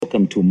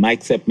welcome to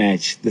Mike's Up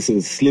Match. This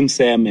is Slim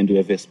Sam, and we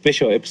have a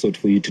special episode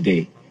for you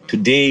today.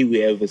 Today we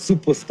have a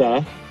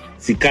superstar,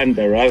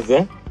 Sikandar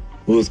Raza,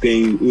 who's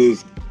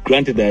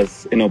granted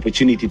us an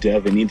opportunity to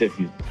have an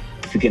interview.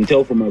 If you can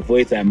tell from my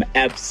voice, I'm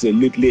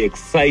absolutely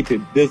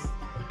excited. It's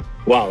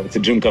a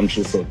dream come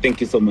true. So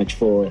thank you so much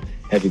for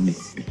having me.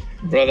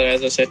 Brother,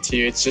 as I said to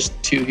you, it's just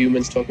two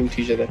humans talking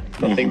to each other.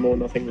 Nothing more,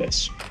 nothing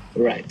less.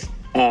 Right.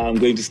 I'm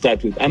going to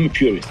start with, I'm a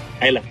purist.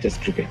 I love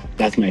Test cricket.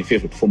 That's my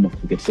favorite form of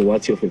cricket. So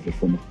what's your favorite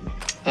form of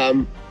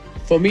cricket?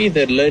 For me,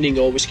 the learning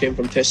always came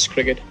from Test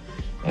cricket.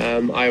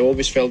 I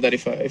always felt that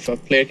if a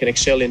player can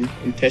excel in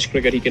Test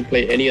cricket, he can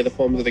play any other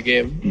forms of the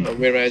game.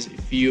 Whereas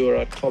if you are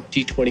a top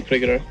T20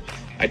 cricketer,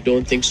 I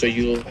don't think so.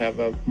 You'll have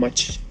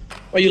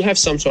you'll have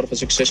some sort of a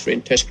success rate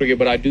in Test cricket.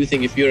 But I do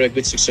think if you're a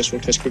good, successful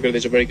Test cricketer,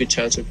 there's a very good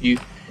chance of you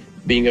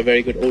being a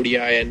very good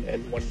ODI and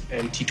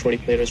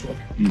T20 player as well.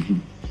 Mm-hmm.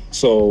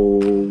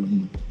 So,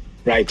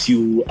 right,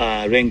 you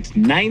are ranked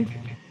 9th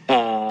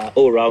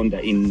all-rounder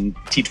in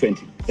T20.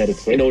 That is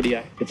correct? In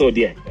ODI. It's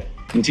ODI. Yeah.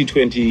 In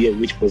T20,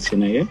 which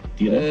position are you?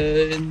 Do you know?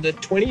 In the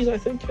 20s, I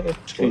think.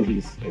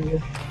 20s.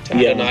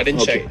 I don't know. I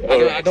didn't check.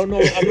 I don't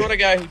know. I'm not a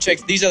guy who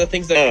checks. These are the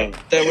things that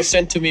were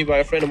sent to me by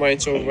a friend of mine.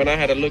 So when I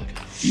had a look,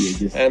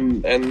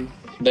 and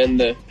then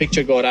the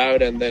picture got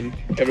out, and then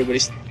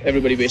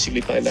everybody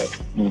basically found out,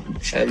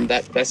 and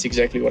that's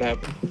exactly what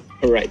happened.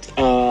 All right.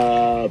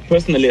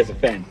 Personally, as a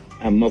fan,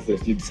 I'm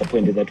obviously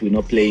disappointed that we're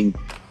not playing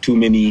too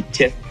many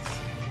tests.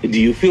 Do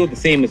you feel the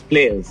same as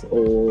players,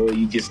 or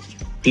you just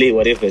play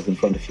whatever is in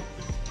front of you?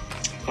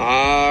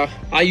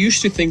 I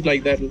used to think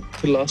like that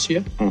till last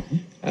year,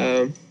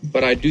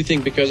 but I do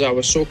think because I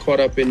was so caught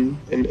up in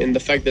the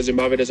fact that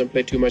Zimbabwe doesn't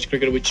play too much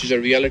cricket, which is a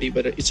reality,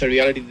 but it's a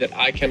reality that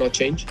I cannot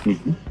change.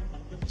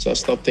 So I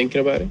stopped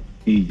thinking about it.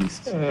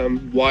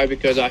 Why?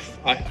 Because I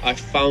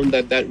found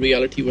that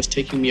reality was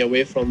taking me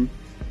away from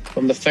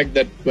the fact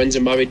that when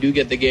Zimbabwe do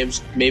get the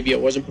games, maybe I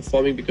wasn't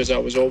performing because I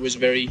was always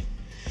very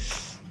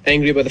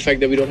angry about the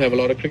fact that we don't have a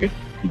lot of cricket.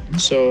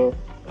 So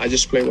I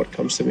just play what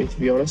comes to me, to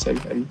be honest,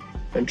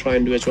 and try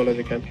and do as well as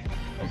I can.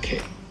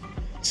 Okay.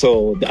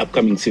 So the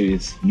upcoming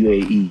series,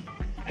 UAE,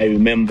 I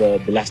remember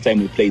the last time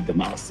we played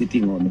them, I was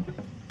sitting on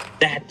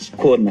that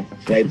corner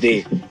right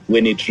there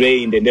when it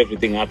rained and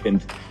everything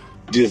happened.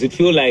 Does it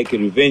feel like a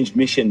revenge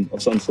mission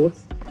of some sort?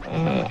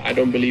 I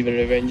don't believe in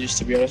revenges,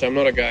 to be honest. I'm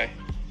not a guy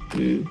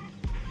who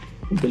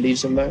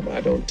believes in that.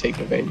 I don't take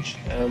revenge.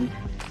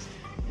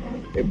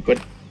 But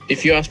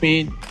if you ask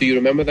me, do you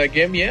remember that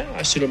game? Yeah,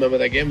 I still remember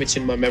that game. It's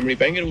in my memory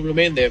bank. It will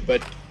remain there.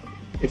 But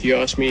if you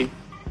ask me,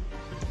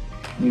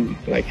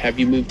 have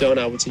you moved on?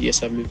 I would say,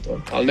 yes, I've moved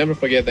on. I'll never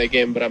forget that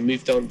game, but I've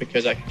moved on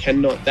because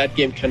that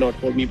game cannot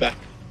hold me back.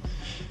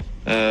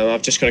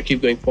 I've just got to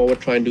keep going forward,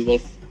 try and do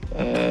well.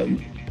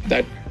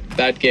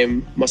 That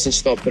game mustn't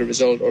stop the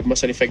result or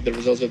mustn't affect the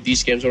results of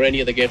these games or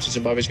any other games that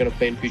Zimbabwe is going to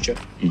play in future.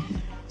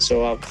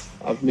 So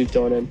I've moved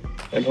on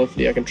and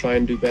hopefully I can try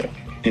and do better.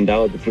 And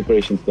how are the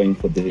preparations going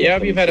for the? Yeah,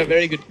 we've had a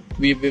very good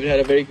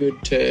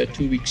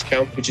 2 weeks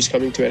camp, which is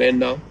coming to an end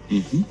now.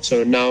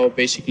 So now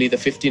basically the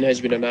 15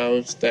 has been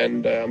announced,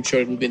 and I'm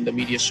sure it will be in the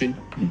media soon.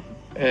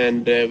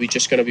 And we're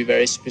just going to be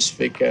very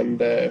specific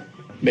and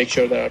make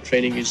sure that our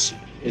training is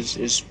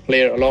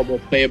a lot more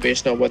player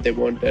based now, what they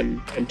want,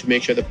 and to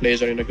make sure the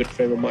players are in a good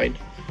frame of mind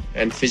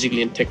and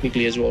physically and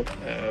technically as well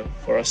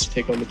for us to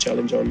take on the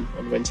challenge on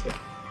Wednesday.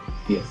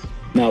 Yes.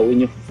 Now, when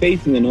you're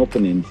facing an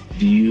opponent,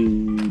 do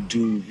you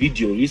do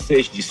video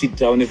research? Do you sit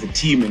down as a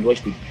team and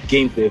watch the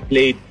games they've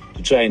played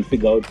to try and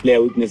figure out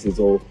player weaknesses,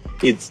 or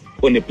it's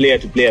on a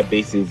player-to-player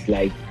basis?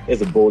 Like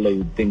as a bowler,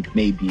 you'd think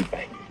maybe if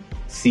I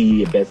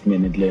see a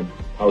batsman and learn.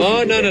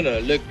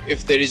 No. Look,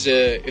 if there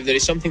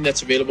is something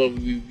that's available,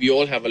 we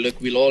all have a look.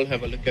 We'll all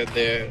have a look at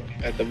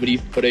the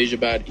brief footage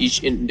about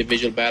each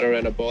individual batter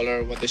and a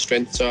bowler, what their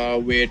strengths are,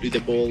 where do they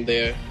bowl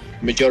their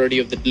majority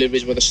of the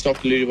deliveries, what's the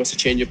stock delivery, what's the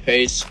change of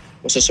pace,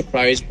 what's a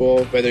surprise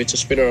ball, whether it's a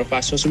spinner or a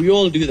fast one. So we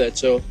all do that.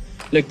 So,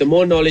 look, the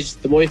more knowledge,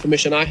 the more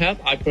information I have,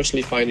 I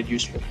personally find it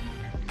useful.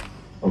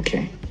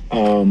 Okay.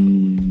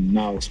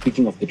 Now,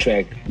 speaking of the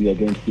track, we are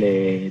going to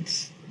play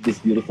this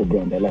beautiful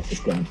ground. I love this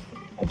ground.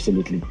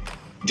 Absolutely.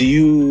 Do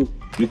you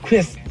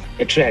request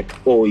a track,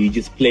 or you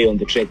just play on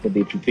the track that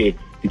they prepare,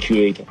 the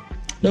curator?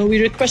 No,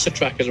 we request a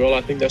track as well.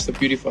 I think that's the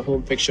beauty of a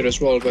home fixture as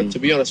well. But to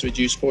be honest with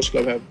you, Sports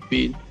Club have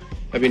been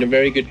a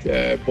very good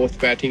both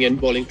batting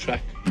and bowling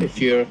track. If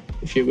you're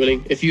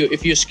willing, if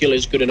your skill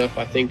is good enough,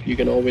 I think you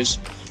can always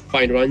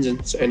find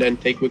runs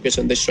and take wickets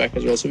on this track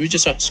as well. So we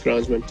just ask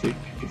groundsmen to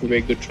give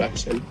very good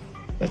tracks, and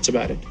that's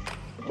about it.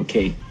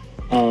 Okay.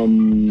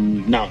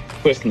 Now,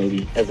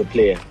 personally, as a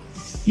player,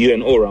 you're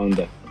an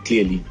all-rounder.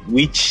 Clearly,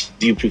 which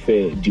do you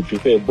prefer? Do you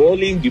prefer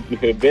bowling? Do you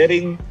prefer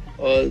batting?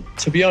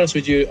 To be honest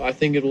with you, I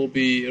think it will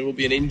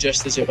be an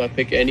injustice if I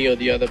pick any or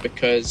the other,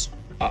 because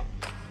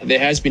there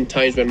has been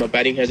times when my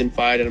batting hasn't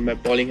fired and my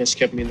bowling has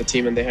kept me in the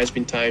team, and there has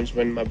been times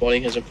when my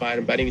bowling hasn't fired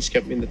and batting has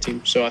kept me in the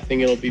team. So I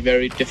think it'll be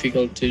very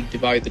difficult to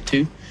divide the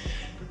two.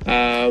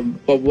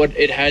 But what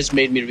it has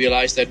made me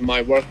realize that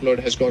my workload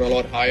has gone a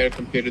lot higher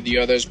compared to the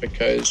others,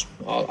 because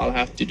I'll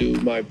have to do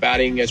my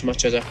batting as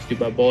much as I have to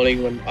do my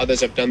bowling. When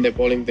others have done their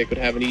bowling, they could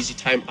have an easy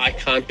time. I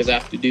can't, because I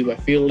have to do my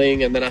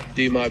fielding and then I have to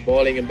do my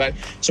bowling and batting.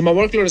 So my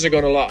workload has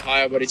gone a lot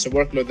higher, but it's a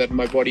workload that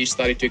my body is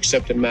starting to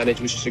accept and manage,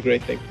 which is a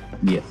great thing.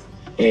 Yes.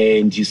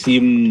 And you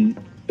seem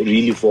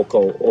really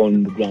vocal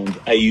on the ground.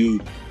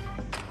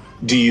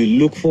 Do you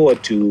look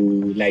forward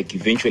to like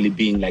eventually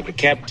being like a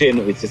captain,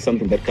 or is it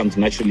something that comes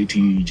naturally to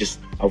you? You just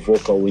are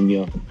vocal when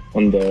you're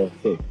on the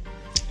field?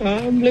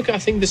 Look, I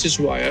think this is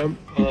who I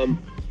am.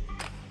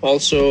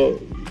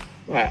 Also,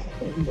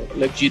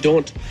 look, you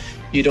don't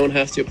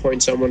have to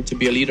appoint someone to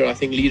be a leader. I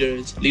think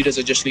leaders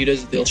are just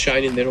leaders. They'll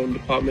shine in their own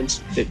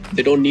departments.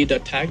 They don't need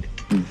that tag.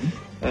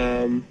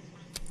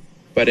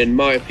 But in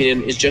my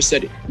opinion, it's just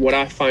that what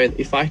I find,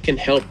 if I can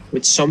help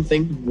with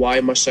something, why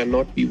must I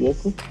not be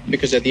vocal?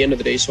 Because at the end of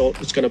the day, it's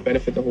going to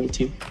benefit the whole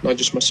team, not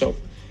just myself.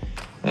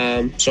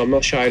 So I'm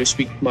not shy to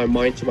speak my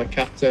mind to my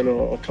captain,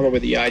 or come up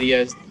with the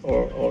ideas,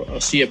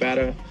 or see a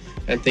batter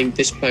and think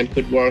this plan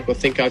could work, or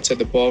think outside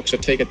the box, or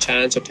take a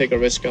chance, or take a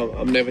risk.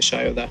 I'm never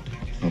shy of that.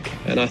 Okay.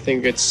 And I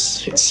think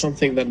it's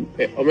something that,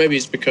 or maybe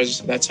it's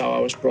because that's how I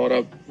was brought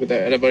up.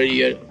 At a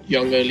very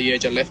young, early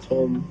age, I left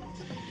home.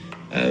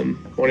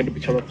 Wanted to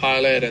become a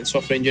pilot and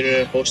software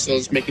engineer,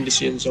 hostels, making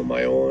decisions on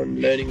my own,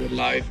 learning with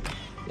life.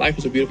 Life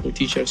is a beautiful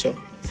teacher. So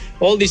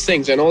all these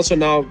things, and also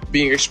now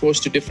being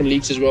exposed to different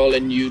leagues as well,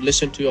 and you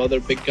listen to other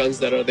big guns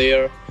that are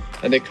there,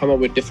 and they come up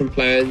with different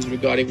plans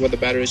regarding what the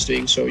batter is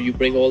doing. So you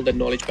bring all that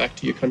knowledge back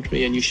to your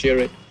country and you share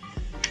it.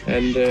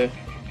 And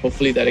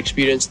hopefully that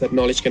experience, that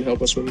knowledge can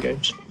help us win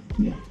games.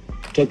 Yeah.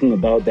 Talking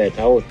about that,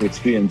 how was the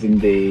experience in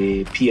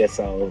the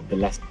PSL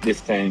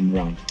this time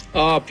round?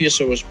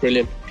 PSL was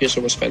brilliant.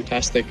 PSL was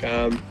fantastic.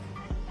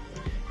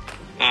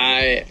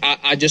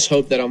 I just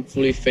hope that I'm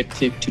fully fit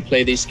to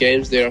play these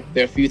games. There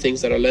are a few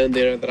things that I learned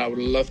there that I would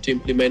love to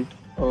implement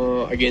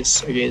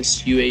against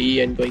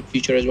UAE and going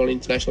future as well in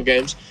international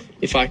games.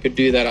 If I could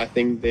do that, I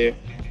think there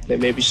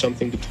may be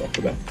something to talk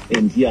about.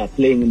 And yeah,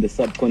 playing in the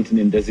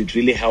subcontinent, does it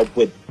really help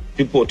with,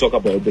 people talk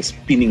about the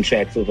spinning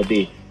tracks over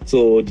there?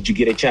 So did you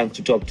get a chance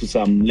to talk to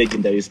some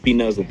legendary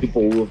spinners or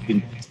people who have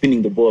been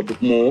spinning the ball a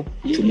bit more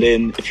to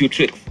learn a few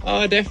tricks?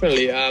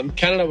 Definitely.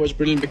 Canada was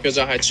brilliant because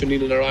I had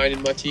Sunil Narayan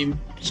in my team,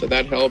 so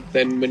that helped.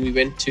 Then when we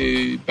went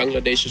to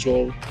Bangladesh as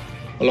well,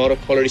 a lot of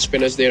quality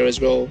spinners there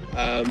as well.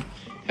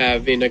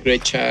 Having a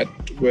great chat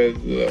with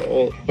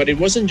all, but it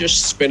wasn't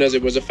just spinners.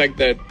 It was the fact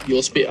that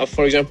you'll speak.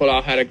 For example,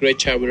 I had a great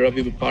chat with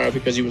Ravi Bupara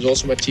because he was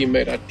also my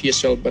teammate at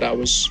PSL, but I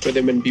was with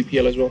him in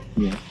BPL as well.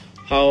 Yeah.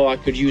 How I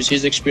could use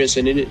his experience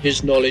and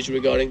his knowledge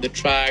regarding the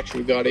tracks,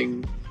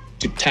 regarding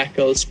to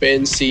tackle,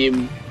 spin,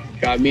 seam,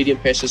 medium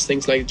passes,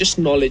 things like just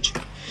knowledge.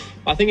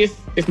 I think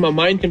if my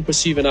mind can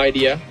perceive an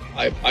idea,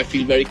 I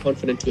feel very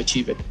confident to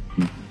achieve it.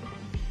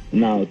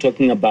 Now,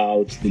 talking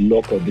about the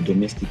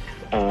domestic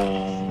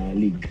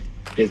league,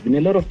 there's been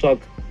a lot of talk,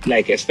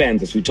 like as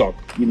fans, as we talk,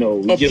 we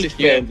just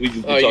fans. We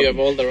just you have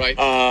all the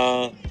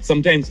right.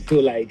 Sometimes I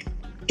feel like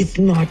it's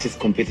not as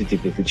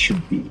competitive as it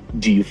should be.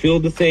 Do you feel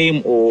the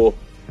same, or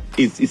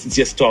it's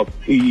just talk?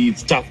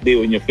 It's tough there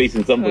when you're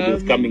facing somebody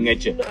who's coming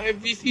at you.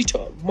 If you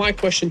talk, my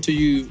question to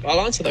you,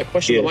 I'll answer that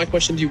question. Yes. But my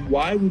question to you: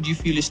 why would you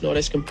feel it's not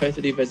as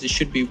competitive as it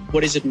should be?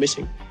 What is it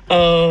missing?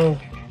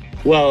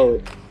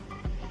 Well,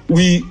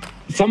 we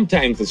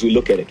sometimes, as we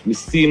look at it,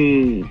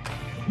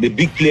 the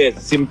big players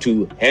seem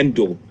to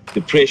handle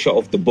the pressure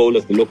of the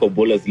bowlers, the local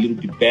bowlers, a little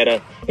bit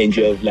better, and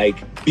you have like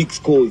big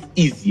scores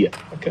easier.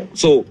 Okay.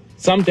 So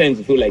sometimes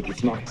I feel like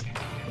it's not,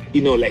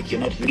 like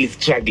you're not really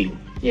struggling.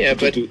 Yeah,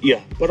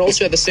 but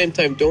also at the same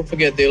time, don't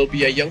forget there'll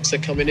be a youngster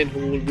coming in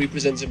who will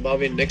represent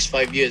Zimbabwe in the next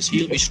 5 years.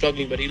 He'll be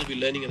struggling, but he'll be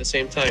learning at the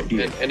same time.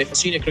 Yeah. And if a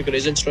senior cricketer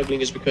isn't struggling,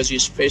 it's because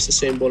he's faced the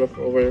same bowler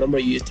for over a number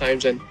of years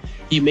times, and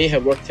he may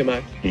have worked him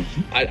out.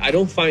 Mm-hmm. I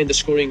don't find the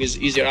scoring is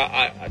easier.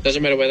 It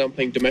doesn't matter whether I'm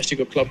playing domestic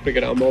or club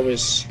cricket. I'm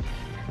always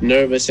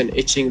nervous and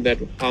itching that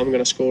how I'm going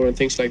to score and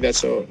things like that.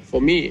 So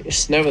for me,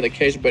 it's never the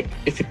case. But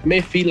if it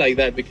may feel like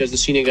that because the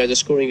senior guys are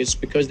scoring, it's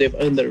because they've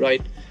earned the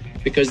right,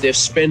 because they've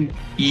spent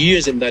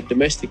years in that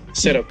domestic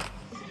setup.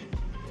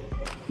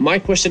 My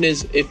question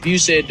is, if you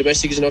say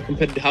domestic is not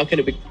competitive, how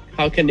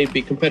can it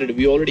be competitive?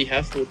 We already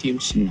have 4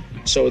 teams,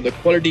 so the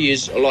quality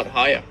is a lot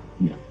higher.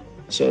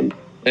 So,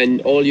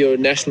 and all your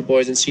national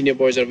boys and senior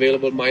boys are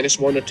available, minus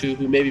 1 or 2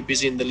 who may be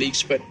busy in the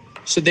leagues. But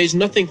so there's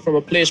nothing from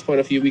a player's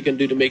point of view we can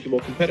do to make it more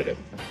competitive.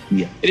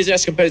 Yeah, it is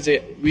as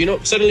competitive.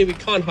 Suddenly we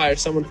can't hire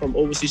someone from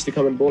overseas to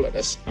come and bowl at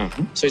us.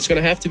 So it's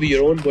going to have to be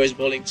your own boys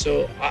bowling.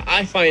 So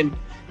I find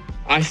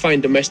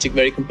domestic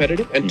very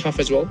competitive and tough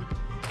as well.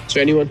 So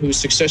anyone who's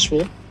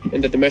successful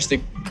in the domestic,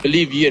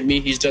 believe you and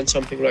me, he's done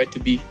something right to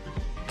be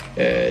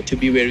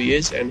where he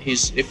is. And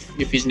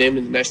if he's named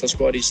in the national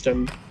squad, he's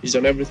done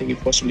everything he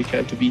possibly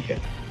can to be here.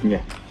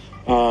 Yeah.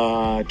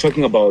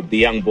 Talking about the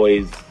young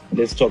boys,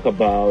 let's talk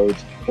about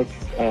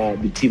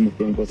the team of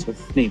young boys.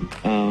 What's his name?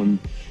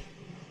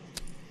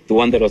 The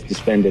one that was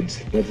disbanded.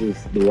 What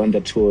is the one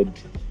that toured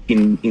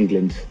in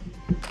England?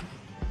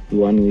 The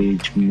one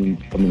which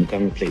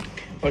Kamukanga played.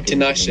 Or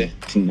Tinashe.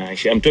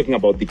 Tinashe. I'm talking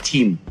about the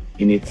team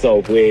in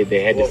itself, where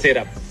they had a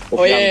setup of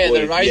young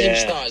boys. The Rising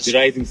Stars. The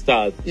Rising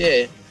Stars.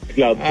 Yeah.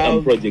 Club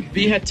project.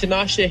 We had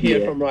Tinashe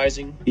here from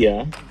Rising.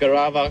 Yeah.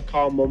 Garava,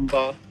 Carl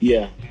Mumba.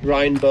 Yeah.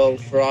 Ryan Bell,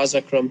 Faraz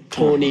Akram,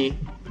 Tony.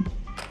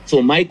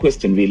 So my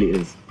question really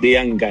is, the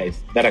young guys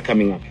that are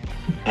coming up,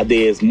 are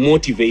they as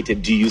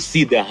motivated? Do you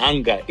see the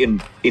hunger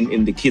in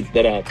the kids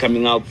that are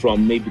coming out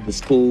from maybe the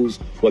schools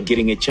who are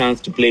getting a chance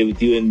to play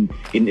with you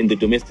in the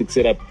domestic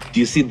setup?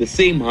 Do you see the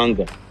same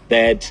hunger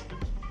that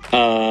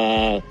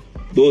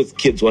those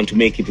kids want to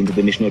make it into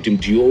the national team?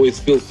 Do you always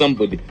feel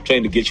somebody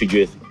trying to get your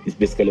jersey? Is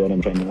basically what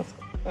I'm trying to ask.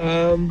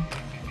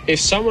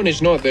 If someone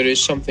is not, there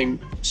is something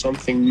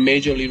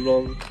majorly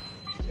wrong.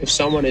 If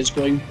someone is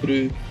going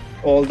through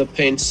all the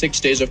pain, 6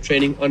 days of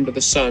training under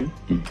the sun,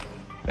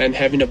 and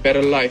having a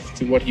better life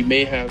to what he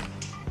may have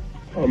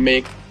or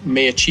may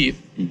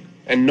achieve,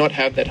 and not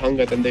have that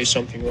hunger, then there's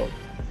something wrong.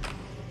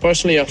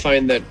 Personally, I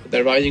find that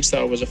the Rising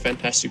Star was a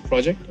fantastic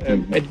project.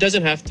 It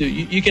doesn't have to,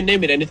 you can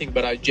name it anything,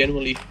 but I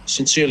genuinely,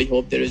 sincerely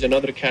hope there is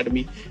another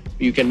academy.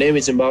 You can name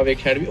it Zimbabwe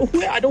Academy.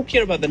 I don't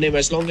care about the name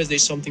as long as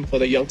there's something for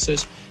the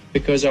youngsters,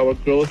 because our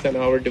growth and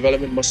our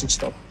development mustn't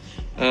stop.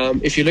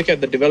 If you look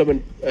at the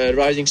development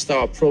Rising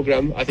Star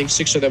program, I think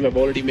 6 of them have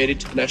already made it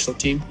to the national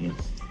team.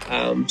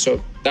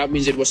 So that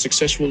means it was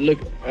successful. Look,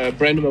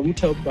 Brandon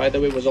Mabuta, by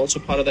the way, was also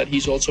part of that.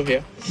 He's also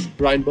here.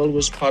 Ryan Bull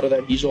was part of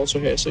that. He's also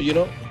here. So,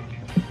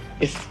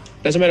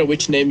 doesn't matter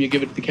which name you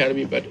give it to the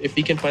academy, but if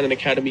we can find an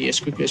academy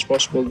as quickly as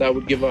possible, that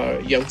would give our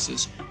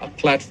youngsters a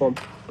platform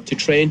to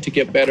train, to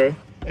get better,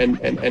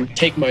 and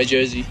take my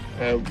jersey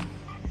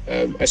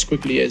as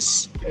quickly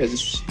as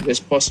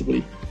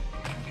possibly.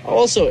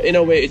 Also, in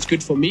a way, it's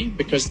good for me,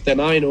 because then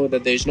I know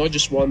that there's not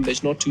just one,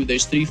 there's not two,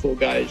 there's 3, 4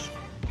 guys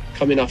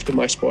coming after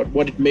my spot.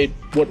 What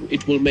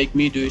it will make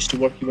me do is to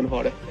work even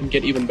harder and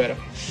get even better.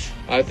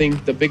 I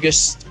think the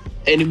biggest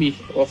enemy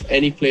of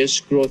any player's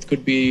growth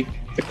could be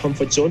the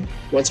comfort zone.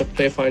 Once a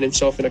player finds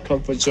himself in a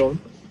comfort zone,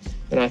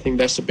 then I think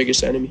that's the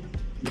biggest enemy.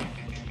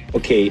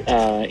 Okay,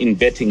 in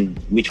betting,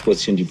 which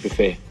position do you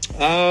prefer?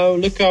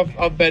 Look,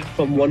 I've bet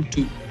from 1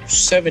 to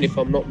 7, if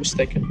I'm not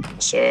mistaken.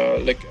 So,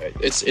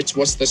 it's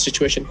what the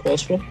situation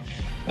calls for.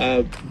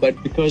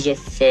 But because of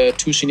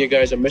 2 senior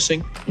guys are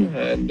missing,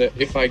 and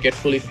if I get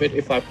fully fit,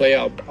 if I play,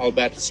 I'll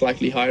bet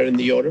slightly higher in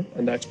the order,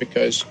 and that's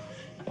because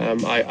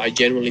I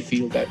genuinely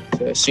feel that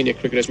senior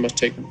cricketers must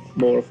take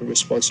more of a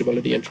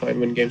responsibility and try and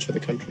win games for the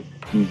country,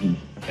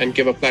 and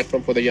give a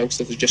platform for the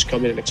youngsters to just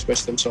come in and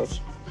express themselves.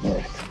 All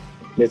right.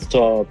 Let's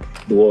talk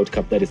the World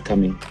Cup that is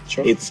coming.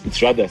 Sure.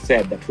 It's rather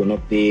sad that we're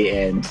not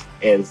there, and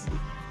as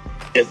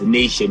a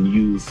nation,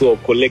 you saw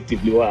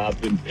collectively what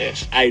happened.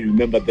 Yes. I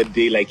remember that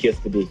day like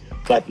yesterday.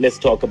 But let's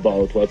talk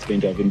about what's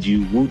going to happen to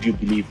you. Who do you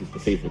believe is the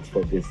favorite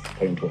for this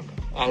current World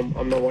Cup?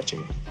 I'm not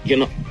watching it. You're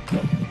not?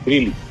 No.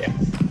 Really? Yeah.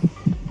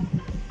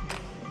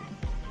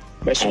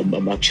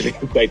 I'm actually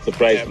quite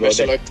surprised about best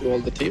that. of luck to all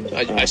the teams.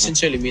 I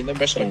sincerely mean that.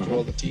 Best of luck to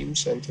all the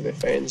teams and to their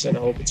fans, and I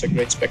hope it's a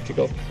great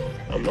spectacle.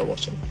 I'm not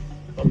watching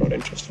it. I'm not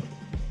interested.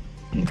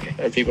 Okay.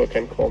 And people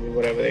can call me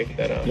whatever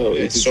No,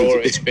 it's sore,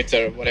 it's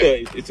bitter,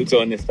 whatever. It's an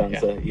honest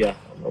answer, yeah.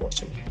 I'm not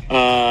watching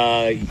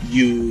it.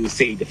 You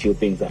said a few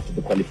things after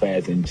the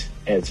qualifiers, and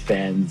as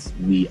fans,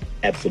 we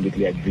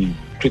absolutely agree.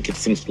 Cricket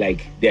seems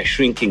like they're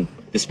shrinking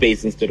the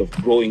space instead of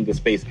growing the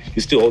space.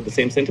 You still hold the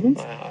same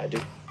sentiments? I do.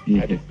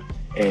 Mm-hmm. I do.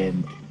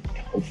 And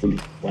hopefully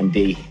one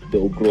day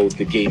they'll grow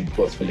the game,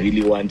 because we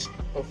really want.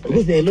 Hopefully.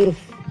 Because there are a lot of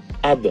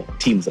other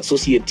teams,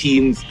 associate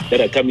teams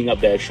that are coming up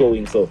that are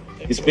showing. So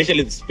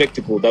especially the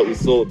spectacle that we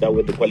saw that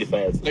with the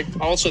qualifiers. Like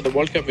also the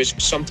World Cup is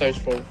sometimes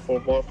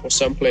for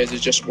some players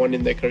it's just one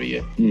in their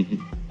career,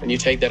 and you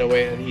take that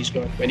away, and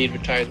when he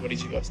retires, what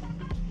has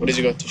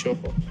he got to show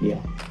for?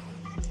 Yeah.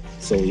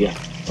 So yeah,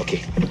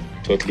 okay,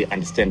 totally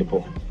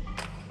understandable.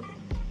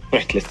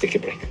 Right, let's take a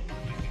break.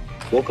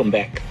 Welcome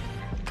back.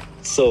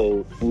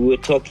 So we were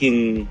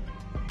talking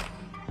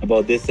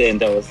about this,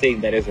 and I was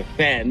saying that as a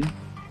fan,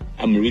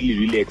 I'm really,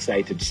 really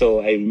excited.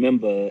 So I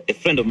remember a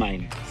friend of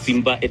mine,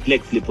 Simba at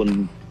Leg Flip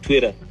on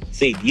Twitter,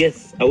 said,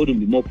 yes, I wouldn't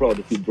be more proud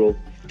of you, bro.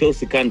 Tell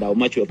Sikandar how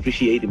much you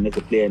appreciate him as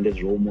a player and as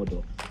a role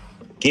model.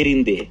 Get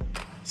in there.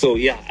 So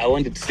yeah, I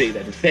wanted to say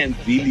that the fans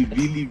really,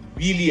 really,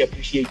 really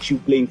appreciate you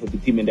playing for the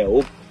team, and I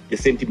hope the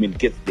sentiment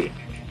gets there.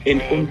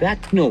 And on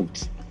that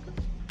note,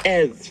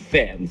 as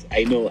fans,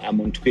 I know I'm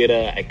on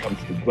Twitter, I come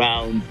to the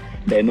ground,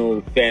 and I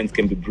know fans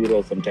can be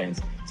brutal sometimes.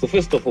 So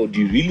first of all,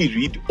 do you really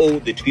read all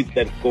the tweets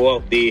that go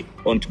out there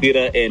on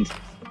Twitter, and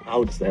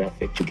how does that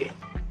affect your game?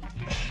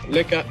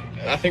 Look,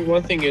 I think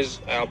one thing is,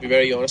 I'll be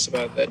very honest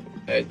about that,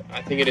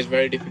 I think it is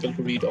very difficult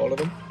to read all of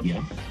them.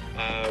 Yeah.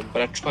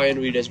 But I try and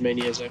read as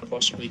many as I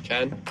possibly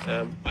can.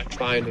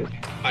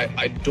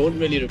 I don't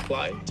really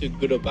reply to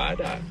good or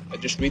bad, I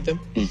just read them.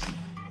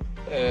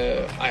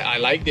 I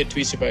like their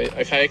tweets.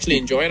 If I actually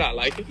enjoy it, I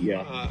like it.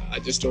 Yeah. I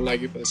just don't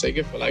like it for the sake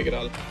of it. If I like it,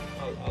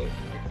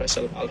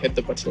 I'll hit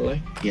the button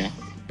like. Yeah.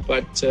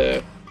 But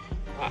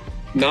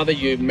now that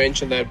you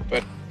mentioned that,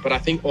 but But I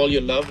think all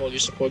your love, all your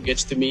support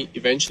gets to me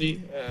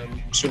eventually,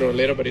 sooner or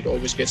later, but it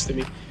always gets to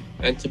me.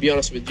 And to be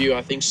honest with you,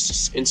 I think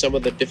in some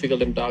of the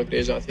difficult and dark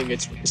days, I think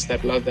it's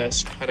that love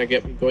that's kind of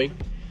get me going.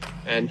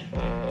 And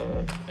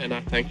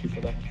I thank you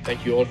for that.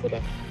 Thank you all for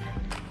that.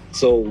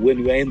 So when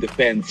you are in the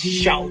fans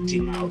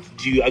shouting out,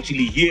 do you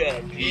actually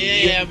hear?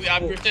 Yeah, I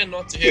pretend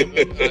not to hear,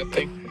 but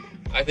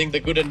I think the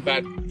good and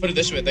bad, put it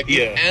this way, the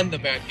good and the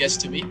bad gets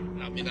to me.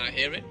 I mean, I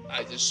hear it.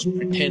 I just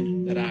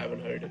pretend that I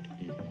haven't heard it.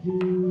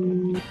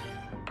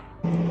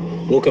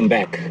 Welcome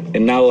back.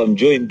 And now I'm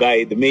joined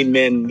by the main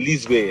man,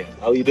 Lizwe.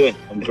 How are you doing?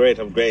 I'm great.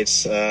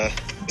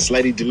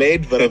 Slightly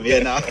delayed, but I'm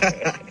here now.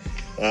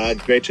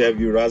 Great to have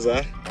you,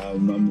 Raza.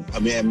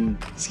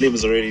 Slim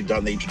has already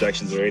done the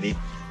introductions already.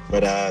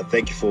 But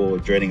thank you for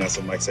joining us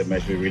on Mike Said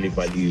Match. We really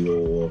value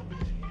your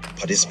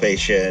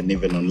participation,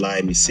 even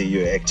online. We see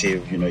you're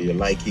active, you're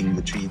liking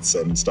the tweets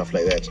and stuff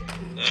like that.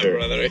 Sure.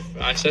 Brother,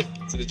 if I said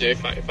to the J,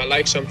 if I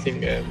like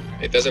something,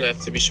 it doesn't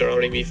have to be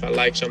surrounding me. If I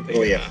like something,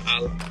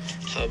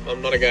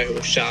 I'm not a guy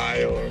who's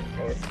shy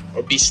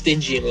or be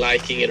stingy in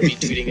liking and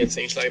retweeting and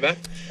things like that.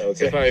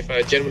 Okay. So if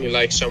I genuinely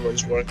like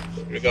someone's work,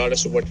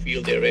 regardless of what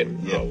field they're in,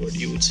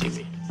 you would see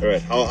me. All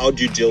right. How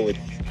do you deal with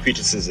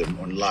criticism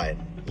online?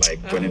 Like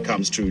when it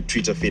comes to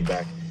Twitter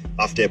feedback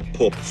after a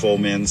poor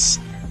performance,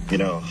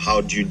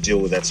 how do you deal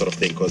with that sort of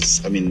thing?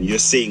 Because you're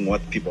seeing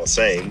what people are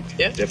saying.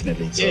 Yeah,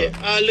 definitely. So.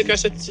 Yeah. Look, I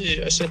said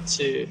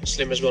to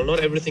Slim as well. Not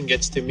everything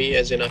gets to me,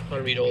 as in I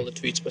can't read all the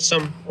tweets, but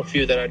some or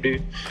few that I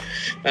do.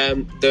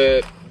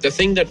 The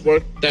thing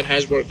that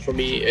has worked for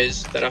me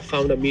is that I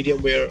found a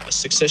medium where a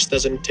success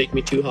doesn't take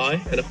me too high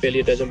and a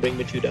failure doesn't bring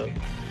me too down.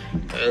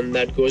 And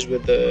that goes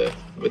with the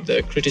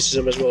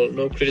criticism as well.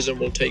 No criticism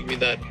will take me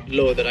that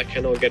low that I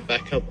cannot get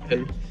back up,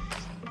 and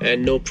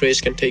no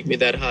praise can take me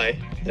that high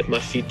that my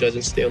feet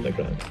doesn't stay on the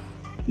ground.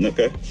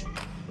 Okay.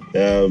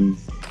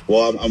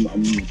 Well, I'm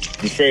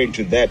referring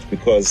to that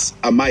because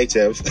I might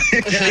have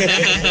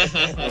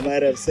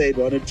said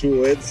one or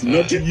two words,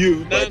 not to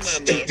you, but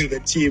to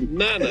the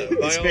team.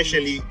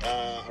 Especially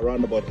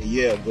around about a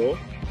year ago,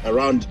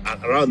 around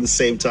the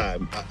same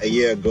time, a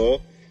year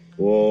ago.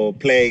 We're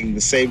playing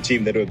the same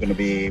team that we're going to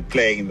be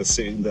playing in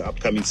the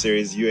upcoming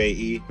series,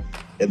 UAE,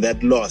 and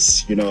that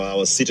loss, I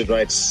was seated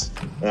right.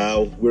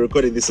 We're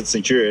recording this at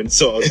Centurion,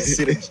 so I was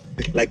seated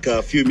like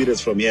a few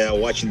meters from here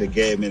watching the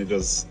game, and it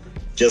was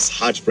just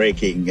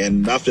heartbreaking.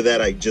 And after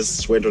that, I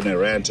just went on a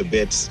rant a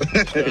bit,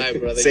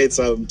 said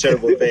some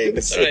terrible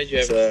things. So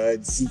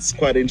it's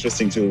quite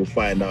interesting to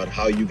find out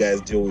how you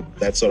guys deal with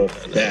that sort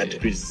of bad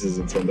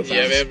criticism from the fans.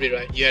 You have every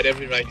right. You had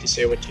every right to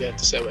say what you had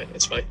to say, man.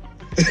 It's fine.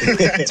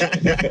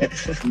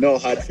 No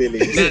hard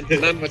feelings.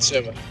 None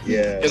whatsoever.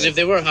 Yeah. Because if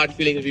there were hard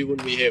feelings, we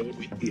wouldn't be here, would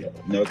we? Yeah.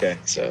 Okay.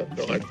 So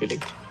no hard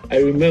feelings. I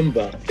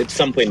remember at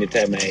some point in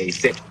time I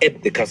said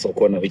at the castle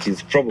corner, which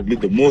is probably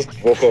the most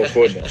vocal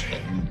corner.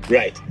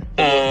 Right.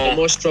 The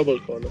most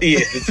troubled corner.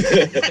 Yes.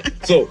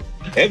 So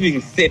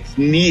having sat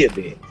near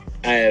there,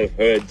 I have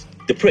heard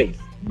the praise.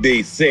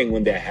 They sing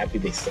when they're happy,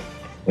 they sing.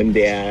 When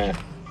they are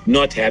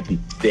not happy,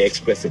 they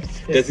express it.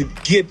 Yeah. Does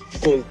it get,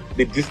 because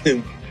the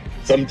distance?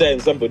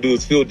 Sometimes somebody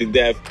who's fielding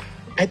there,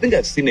 I think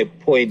I've seen a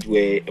point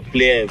where a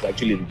player has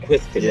actually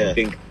requested, I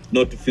think,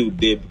 not to field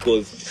there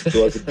because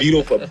there was a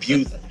bit of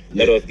abuse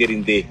that was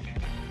getting there.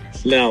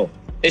 Now,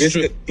 it's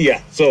true.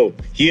 Yeah, so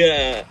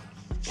here,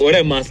 what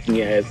I'm asking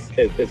as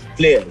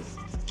players,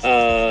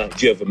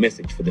 do you have a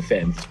message for the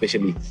fans,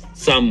 especially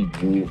some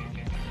who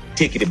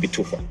take it a bit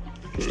too far?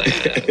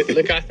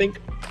 Look, I think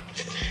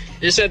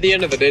just at the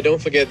end of the day, don't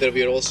forget that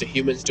we are also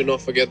humans. Do not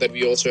forget that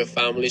we also have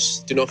families.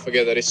 Do not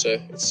forget that it's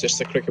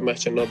just a cricket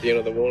match and not the end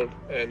of the world.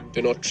 And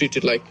do not treat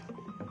it like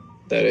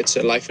that it's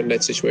a life and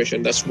death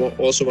situation. That's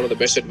also one of the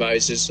best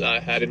advices I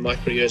had in my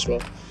career as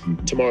well.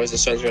 Tomorrow the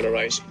sun's going to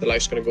rise. The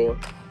life's going to go on.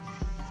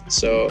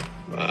 So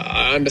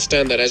I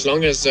understand that as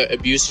long as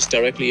abuse is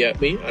directly at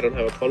me, I don't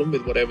have a problem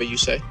with whatever you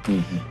say.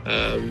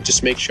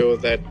 Just make sure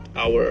that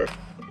our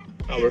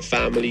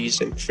families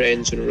and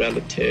friends and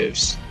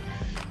relatives,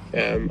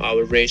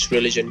 our race,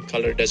 religion,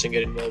 color doesn't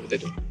get involved with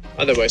it.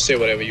 Otherwise, say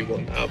whatever you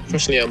want.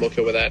 Personally, I'm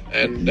okay with that.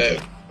 And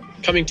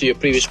coming to your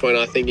previous point,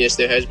 I think, yes,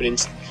 there has been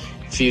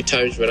a few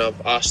times when I've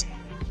asked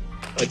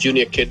a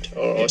junior kid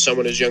or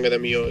someone who's younger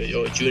than me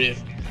or junior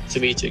to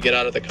me to get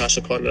out of the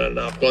castle corner, and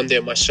I've gone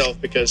there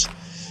myself because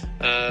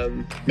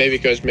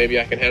maybe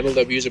I can handle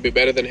the abuse a bit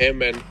better than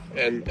him,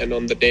 and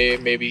on the day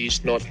maybe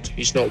he's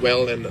not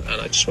well, and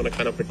I just want to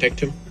kind of protect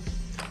him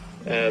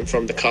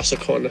from the castle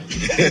corner.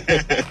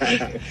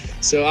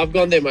 So I've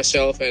gone there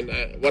myself, and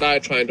what I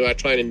try and do, I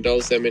try and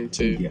indulge them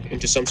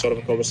into some sort of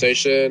a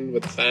conversation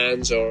with the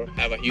fans, or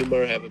have a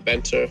humor, have a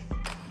banter,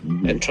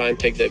 and try and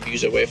take the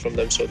abuse away from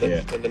them, so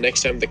that when the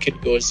next time the kid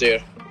goes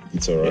there,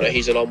 it's all right.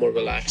 He's a lot more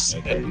relaxed.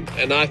 Okay.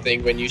 And I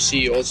think when you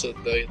see also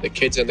the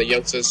kids and the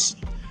youngsters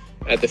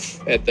at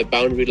the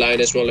boundary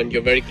line as well, and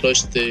you're very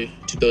close to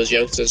those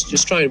youngsters,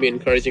 just try and be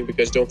encouraging,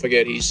 because don't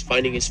forget, he's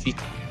finding his feet.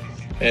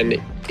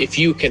 And if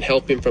you can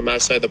help him from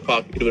outside the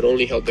park, it would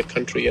only help the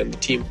country and the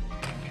team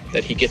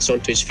that he gets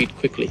onto his feet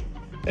quickly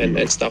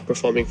and start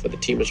performing for the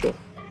team as well.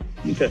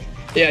 Okay.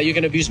 Yeah, you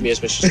can abuse me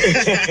as much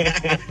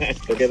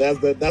as Okay,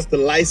 that's the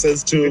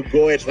license to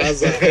go at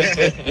Raza.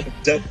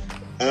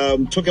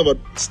 Talking about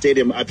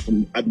stadium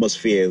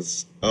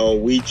atmospheres,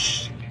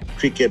 which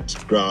cricket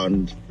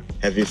ground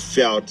have you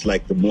felt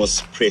like the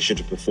most pressure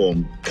to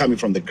perform coming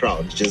from the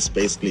crowd? Just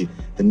basically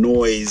the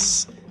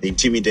noise, the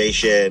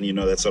intimidation,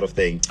 that sort of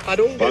thing. I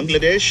don't.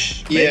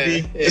 Bangladesh,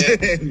 maybe.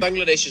 Yeah.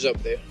 Bangladesh is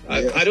up there.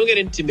 I don't get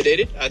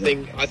intimidated. I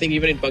think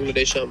even in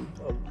Bangladesh,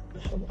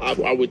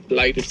 I would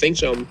like to think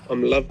so.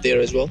 I'm loved there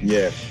as well.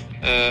 Yeah.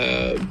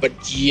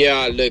 But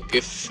yeah, look,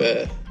 if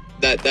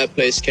that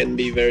place can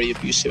be very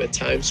abusive at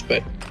times,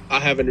 but I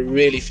haven't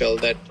really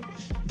felt that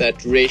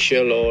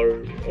racial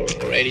or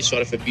any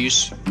sort of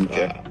abuse.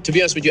 Okay. To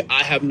be honest with you,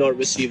 I have not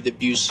received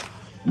abuse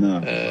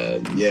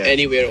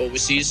anywhere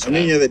overseas. I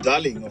mean, you're the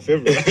darling of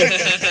everyone.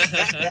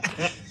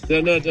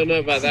 Don't know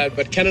about that.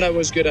 But Canada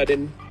was good. I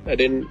didn't.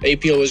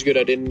 APL was good.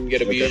 I didn't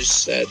get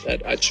abused at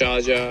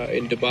Sharjah,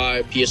 in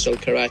Dubai, PSL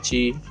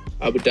Karachi,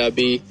 Abu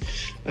Dhabi,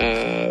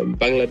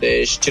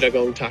 Bangladesh,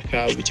 Chittagong,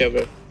 Dhaka,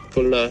 whichever,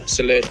 Khulna,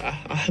 Sylhet.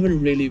 I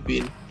haven't really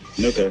been.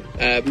 Okay.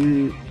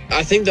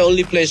 I think the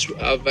only place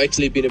I've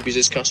actually been abused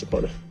is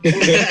Casablanca.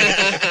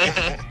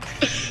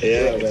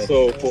 Yeah.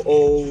 So for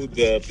all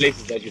the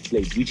places that you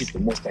played, which is the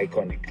most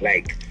iconic?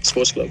 Like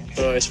Sports Club.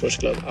 Harare Sports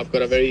Club. I've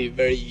got a very,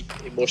 very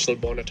emotional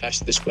bond attached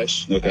to this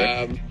place.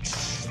 Okay.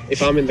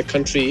 If I'm in the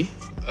country,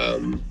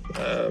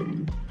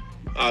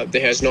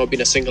 there has not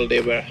been a single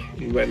day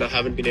when I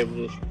haven't been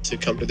able to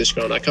come to this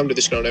ground. I come to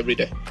this ground every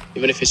day,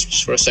 even if it's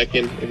just for a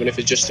second, even if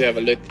it's just to have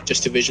a look,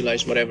 just to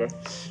visualize whatever.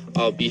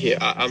 I'll be here.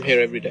 I'm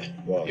here every day,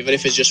 wow. Even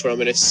if it's just for a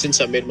minute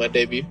since I made my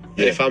debut. Yeah.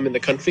 And if I'm in the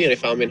country and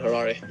if I'm in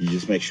Harare, you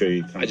just make sure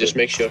you come. I just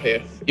make sure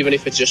here, even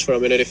if it's just for a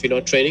minute. If you're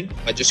not training,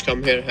 I just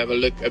come here, have a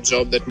look,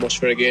 absorb the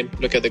atmosphere again,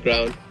 look at the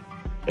ground,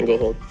 and go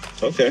home.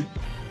 Okay.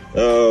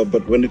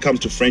 But when it comes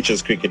to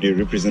franchise cricket, you're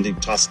representing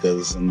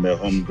Tuskers, and their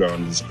home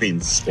ground is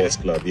Queen's Sports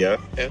Club, yeah?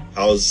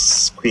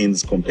 How's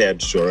Queen's compared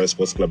to Harare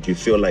Sports Club? Do you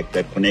feel like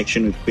that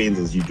connection with Queen's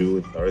as you do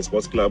with Harare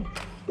Sports Club,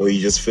 or you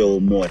just feel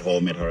more at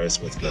home at Harare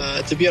Sports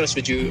Club? To be honest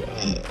with you,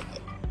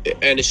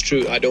 and it's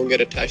true, I don't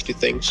get attached to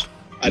things.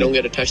 I don't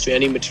get attached to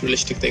any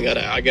materialistic thing.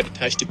 I get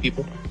attached to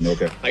people.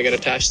 Okay. I get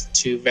attached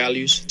to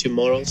values, to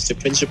morals, to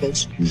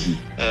principles,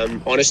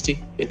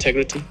 honesty,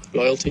 integrity,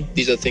 loyalty.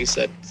 These are things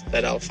that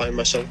I'll find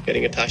myself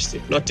getting attached to,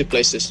 not to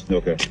places.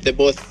 Okay. They're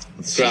both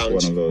It's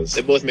grounds. one of those.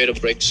 They're both made of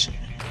bricks.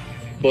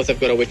 Both have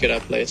got a wicket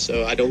at play,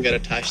 so I don't get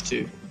attached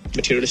to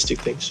materialistic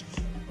things.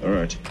 All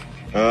right.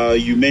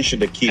 You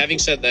mentioned a key. Having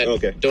said that,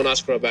 okay. Don't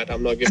ask for a bat.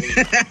 I'm not giving you.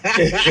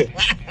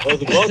 I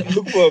was about to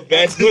look for a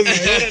bat.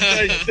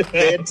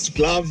 Bats,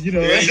 gloves,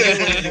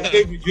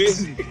 Favorite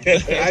jersey.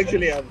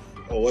 Actually,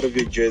 one of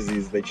your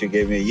jerseys that you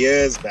gave me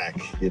years back.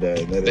 There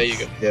you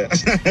go. Yeah.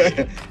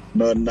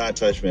 No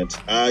attachment.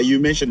 You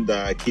mentioned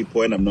a key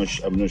point. I'm not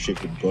sure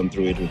if you've gone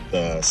through it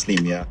with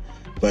Slim, yeah.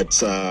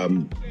 But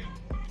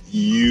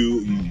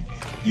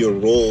your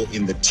role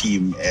in the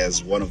team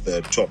as one of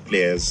the top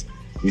players.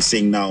 We're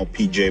seeing now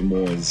PJ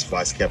Moore is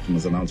vice captain,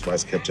 was announced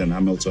vice captain.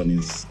 Hamilton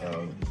is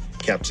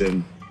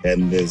captain,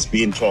 and there's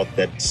been talk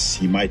that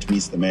he might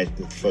miss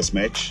the first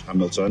match.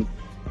 Hamilton.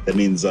 That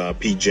means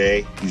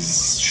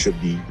PJ should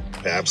be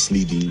perhaps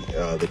leading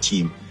the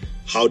team.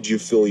 How do you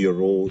feel your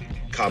role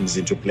comes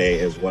into play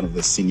as one of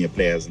the senior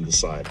players in the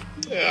side?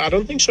 I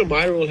don't think so.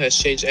 My role has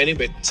changed any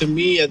bit. To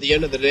me, at the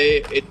end of the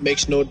day, it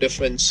makes no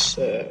difference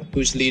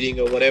who's leading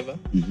or whatever.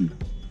 Mm-hmm.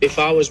 If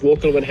I was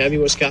vocal when Hammy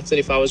was captain,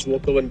 if I was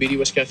vocal when BD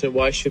was captain,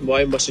 why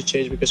must it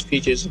change because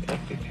PJ is the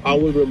captain? I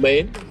will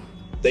remain.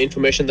 The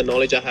information, the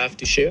knowledge I have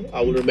to share,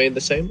 I will remain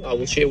the same. I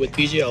will share with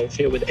PJ. I will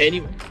share with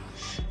anyone.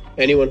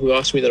 Anyone who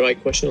asks me the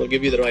right question, I'll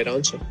give you the right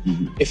answer.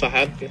 Mm-hmm. If I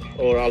have to,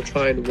 or I'll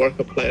try and work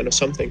a plan or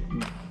something.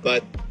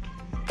 But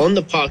on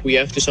the park, we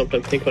have to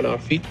sometimes think on our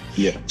feet.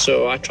 Yeah.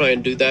 So I try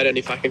and do that, and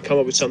if I can come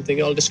up with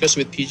something, I'll discuss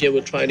with PJ.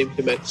 We'll try and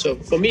implement. So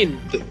for me,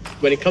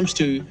 when it comes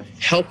to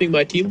helping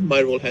my team,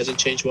 my role hasn't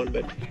changed one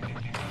bit.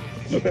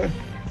 Okay.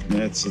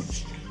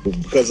 It's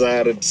because I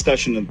had a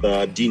discussion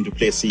with Dean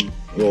Duplessis,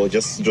 or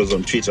just it was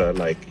on Twitter.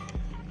 Like,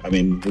 I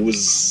mean,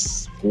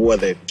 who are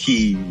the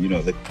key,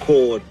 the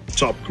core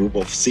top group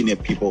of senior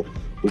people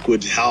who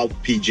could help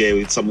PJ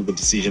with some of the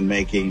decision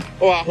making?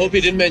 Oh, I hope he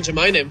didn't mention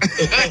my name.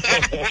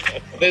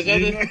 There's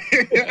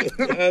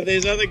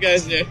other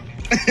guys there.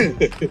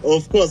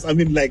 Of course, I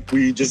mean, like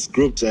we just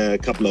grouped a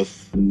couple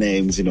of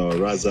names,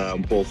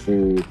 Raza,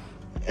 Mpofu,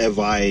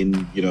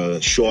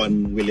 Evine,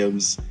 Sean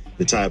Williams,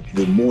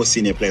 the more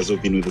senior players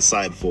who've been with the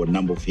side for a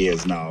number of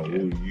years now.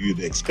 You'd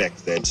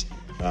expect that.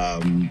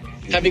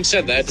 Having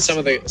said that, some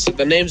of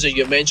the names that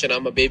you mentioned,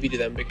 I'm a baby to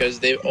them because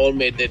they all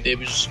made their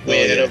debuts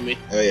way ahead of me.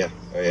 Oh yeah.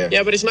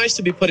 Yeah, but it's nice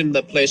to be put in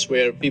that place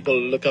where people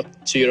look up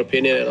to your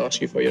opinion and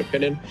ask you for your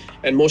opinion,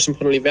 and most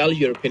importantly, value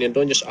your opinion.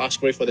 Don't just ask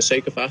for it for the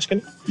sake of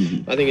asking.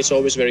 Mm-hmm. I think it's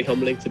always very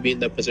humbling to be in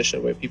that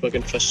position where people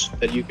can trust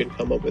that you can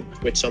come up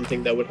with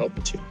something that would help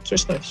the team. So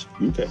it's nice.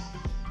 Okay.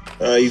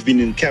 You've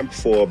been in camp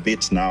for a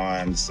bit now,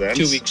 I understand.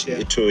 2 weeks,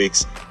 yeah. 2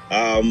 weeks.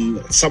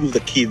 Some of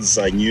the kids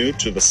are new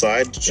to the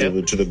side, to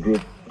the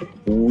group.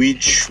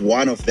 which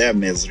one of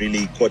them has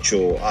really caught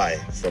your eye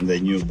from the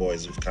new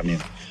boys who've come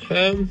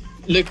in?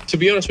 Look, to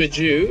be honest with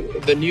you,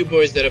 the new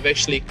boys that have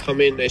actually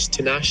come in is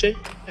Tinashe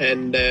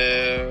and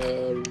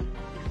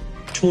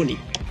Tony.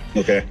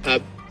 Okay.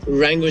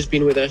 Rango's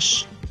been with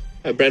us.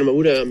 Brandon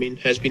Mauda,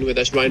 has been with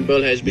us. Ryan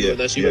Burl has been with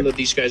us, even though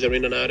these guys are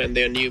in and out and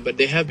they're new, but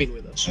they have been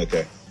with us.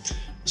 Okay.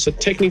 So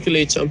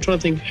technically, I'm trying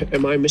to think,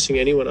 am I missing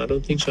anyone? I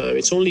don't think so.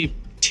 It's only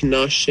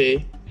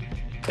Tinashe.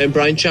 And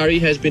Brian Chari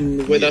has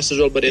been with us as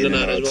well, but in and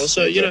out as well.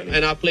 So,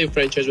 and I play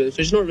franchise with him.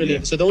 So it's not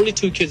really... So the only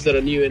two kids that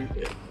are new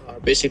are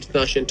basically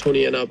Tinashe and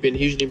Tony, and I've been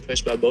hugely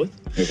impressed by both.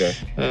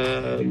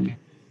 Okay.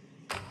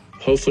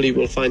 Hopefully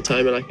we'll find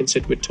time and I can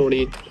sit with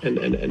Tony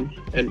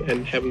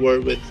and have a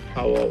word with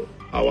how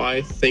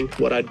I think,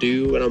 what I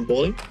do when I'm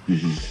bowling.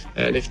 Mm-hmm.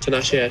 And if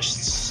Tinashe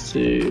has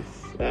to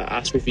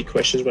ask me a few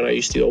questions when I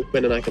used to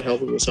open and I can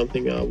help him with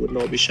something, I would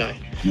not be shy.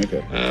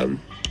 Okay.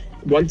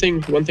 One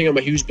thing I'm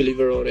a huge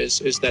believer on is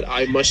that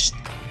I must,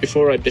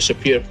 before I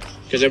disappear,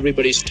 because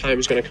everybody's time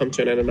is going to come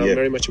to an end, and I'm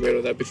very much aware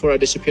of that. Before I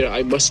disappear,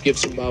 I must give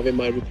Zimbabwe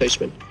my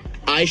replacement.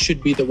 I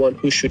should be the one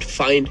who should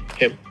find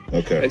him.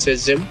 Okay. And say,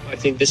 Zim, I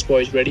think this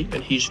boy is ready,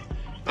 and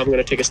I'm going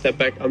to take a step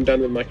back. I'm done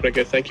with my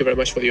cricket. Thank you very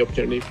much for the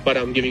opportunity, but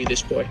I'm giving you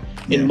this boy.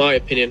 In my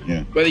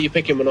opinion, whether you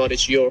pick him or not,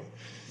 it's your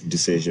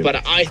decision.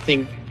 But I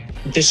think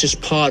this is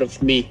part of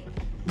me.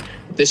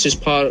 This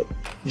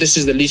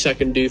is the least I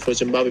can do for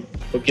Zimbabwe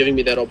for giving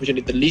me that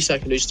opportunity. The least I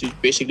can do is to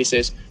basically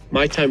say,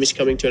 my time is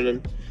coming to an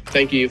end.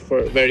 Thank you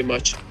for very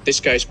much. This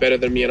guy is better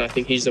than me, and I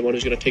think he's the one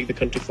who's going to take the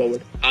country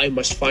forward. I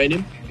must find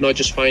him, not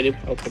just find him,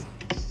 help him.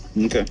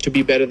 Okay. To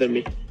be better than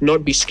me.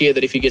 Not be scared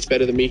that if he gets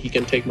better than me, he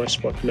can take my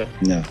spot. No.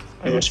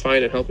 I must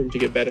find and help him to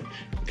get better.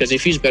 Because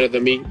if he's better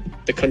than me,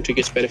 the country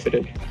gets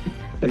benefited.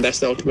 And that's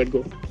the ultimate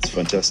goal. It's a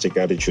fantastic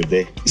attitude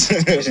there.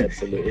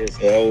 Absolutely is.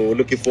 We're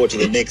looking forward to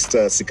the next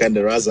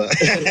Sikandar Raza.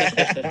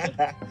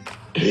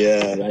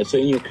 Right, so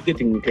in your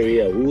cricketing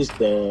career, who's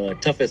the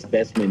toughest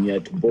batsman you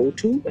had to bowl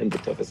to and the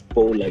toughest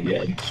bowler you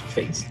had to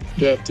face?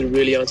 Do I have to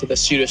really answer that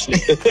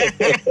seriously?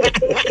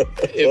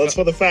 Well, it's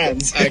for the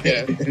fans.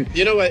 Okay.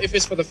 You know what? If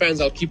it's for the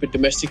fans, I'll keep it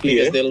domestically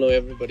because they'll know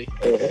everybody.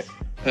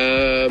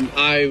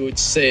 I would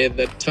say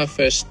the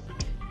toughest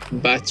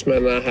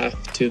batsman I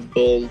have to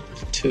bowl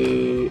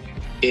to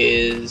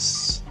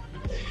is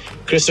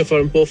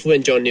Christopher Mpofu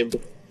and John Nimbu.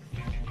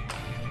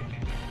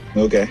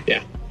 Okay.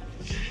 Yeah.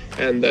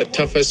 And the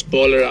toughest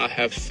bowler I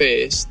have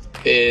faced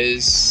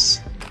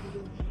is,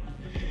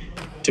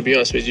 to be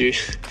honest with you,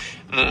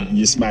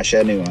 you smash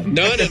anyone.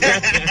 No.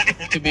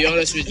 To be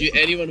honest with you,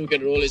 anyone who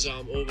can roll his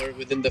arm over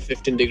within the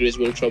 15 degrees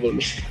will trouble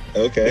me.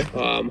 Okay.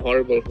 I'm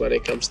horrible when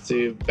it comes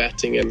to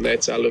batting and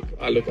nets. I look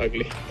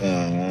ugly.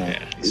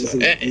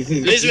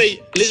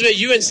 Lisbeth,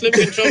 you and Slim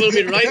can trouble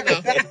me right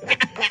now.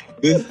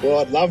 Well,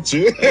 I'd love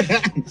to.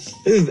 This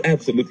is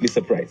absolutely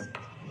surprising.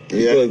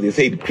 Because they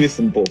said Chris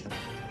and Paul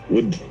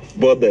would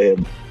bother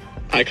him.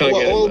 I can't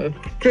get him, man.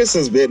 Chris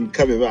has been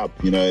coming up,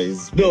 I know.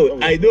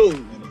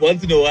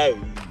 Once in a while,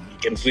 he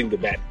can swing the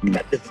bat.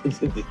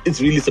 It's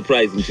really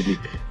surprising to me.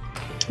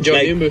 John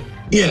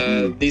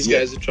Nimbu. These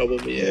guys trouble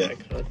me. I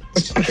can't.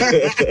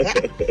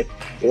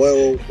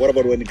 Well, what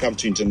about when it comes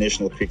to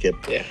international cricket?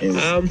 Yeah.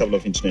 A couple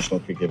of international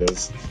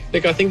cricketers.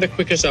 Look, I think the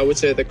quickest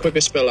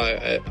spell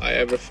I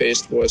ever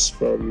faced was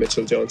from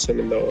Mitchell Johnson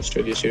in the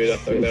Australia series. I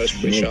think that was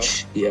pretty sharp.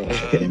 Yeah,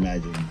 I can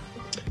imagine.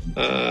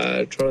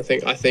 Trying to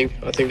think. I think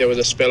there was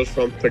a spell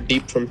from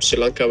Pradeep from Sri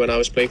Lanka when I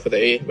was playing for the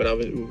A. When I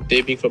was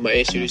debuting for my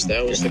A series,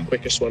 that was the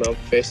quickest one I've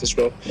faced as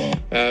well. Wow.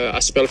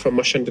 A spell from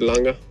Mashan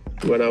Dilanga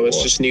when I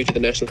was just new to the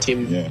national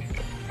team.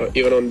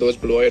 Even on those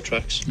blue wire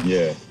tracks.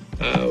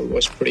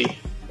 Was pretty.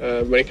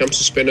 When it comes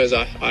to spinners,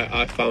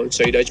 I found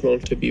Saeed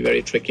Ajmal to be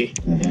very tricky.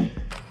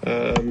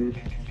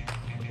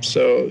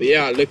 So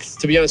look,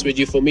 to be honest with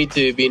you, for me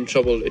to be in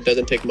trouble, it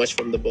doesn't take much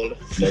from the bowler.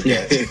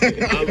 Okay.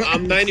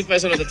 I'm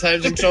 90% of the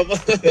times in trouble.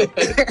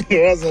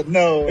 Raza,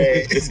 no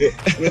way.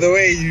 With the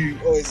way you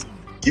always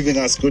giving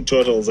us good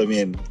totals,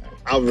 good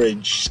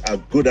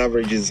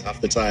averages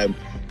half the time.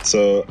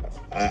 So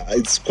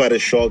it's quite a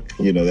shock,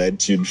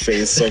 that you'd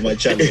face so much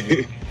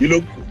challenge. You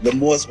look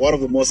one of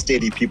the most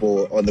steady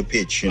people on the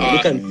pitch. You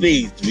look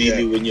unfazed,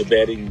 really, when you're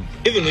batting.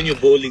 Even when you're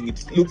bowling,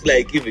 it looks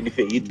like even if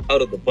you hit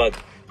out of the park,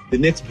 the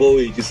next ball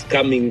is just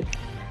coming.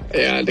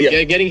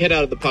 Getting hit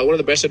out of the park. One of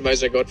the best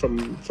advice I got from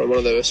one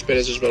of the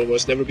spinners as well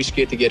was never be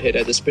scared to get hit.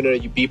 As a spinner,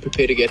 you be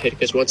prepared to get hit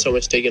because once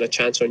someone's taking a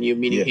chance on you,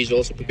 meaning he's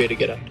also prepared to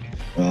get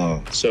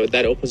out. So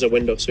that opens a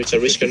window. So it's a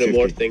risk and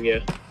reward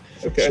thing,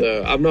 Okay.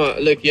 So I'm not.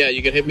 Look,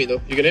 you can hit me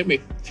though. You can hit me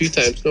a few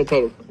times, no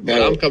problem.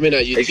 But I'm coming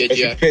at you to get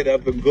you out. Head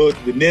up and go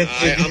to the net.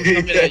 I'm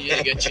coming at you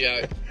to get you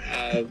out.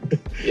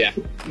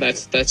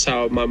 That's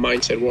how my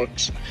mindset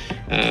works.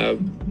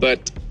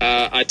 But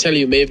I tell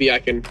you, maybe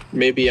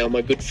I'm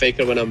a good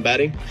faker when I'm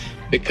batting,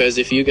 because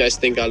if you guys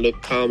think I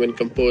look calm and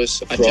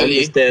composed, I tell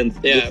you,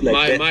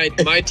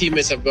 my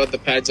teammates have got the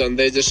pads on.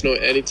 They just know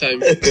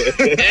anytime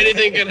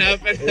anything can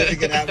happen. Anything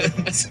can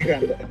happen.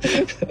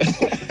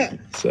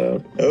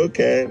 So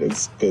okay,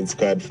 it's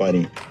quite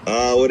funny.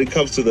 When it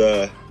comes to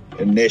the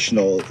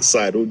national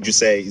side, who would you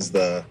say is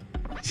the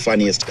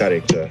funniest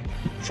character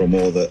from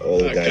all the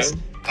guys?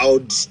 I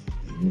would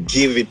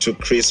give it to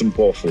Chris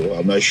Mpofu.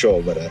 I'm not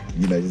sure, but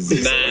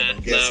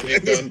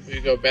we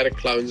got better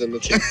clowns in the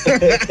team.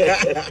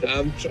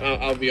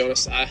 I'll be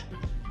honest.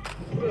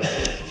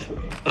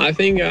 I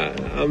think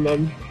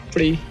I'm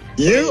pretty.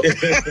 You?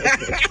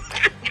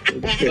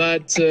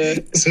 But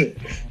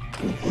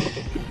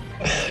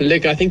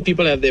look, I think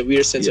people have their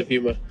weird sense of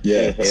humor.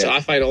 Yeah. So I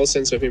find all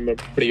sense of humor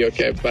pretty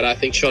okay. But I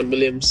think Sean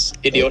Williams'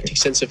 idiotic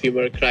sense of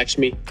humor cracks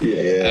me.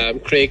 Yeah.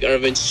 Craig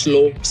Irvin's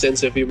slow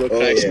sense of humor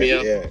cracks me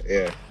up.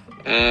 Yeah.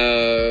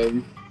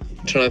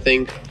 Trying to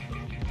think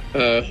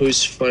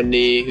who's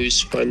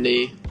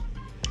funny.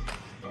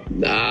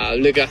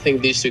 Look, I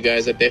think these two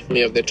guys are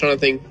definitely up there. Trying to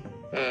think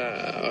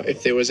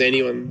if there was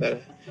anyone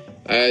that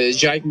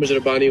Jaik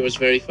Muzrabani was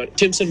very funny.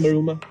 Timson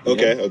Maruma.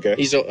 Okay.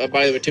 He's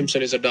by the way,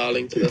 Timson is a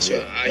darling to this.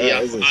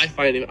 I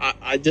find him.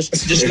 I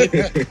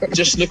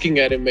just looking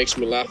at him makes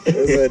me laugh.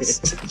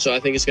 So I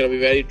think it's gonna be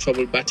very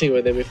trouble batting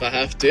with him if I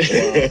have to.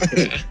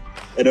 Wow.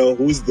 You know,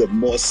 who's the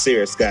most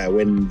serious guy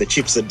when the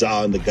chips are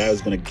down? The guy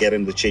who's gonna get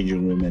in the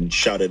changing room and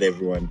shout at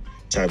everyone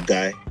type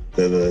guy.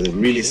 The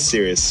really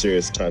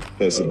serious type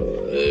person.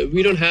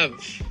 We don't have.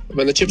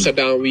 When the chips are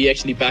down, we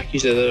actually back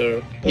each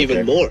other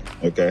even more.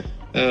 Okay.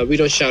 We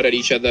don't shout at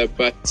each other,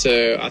 but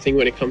I think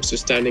when it comes to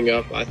standing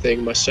up, I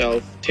think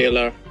myself,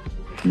 Taylor,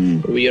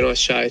 we are not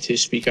shy to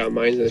speak our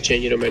minds in the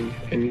changing room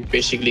and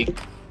basically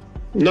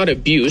not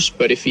abuse,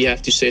 but if we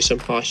have to say some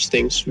harsh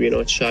things, we're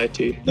not shy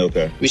to.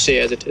 Okay. We say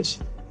as it is.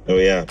 Oh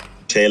yeah,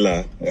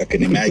 Taylor, I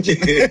can imagine.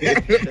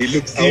 He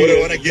looks. I wouldn't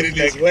want to get in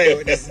his way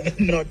when it's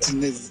not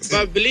in his.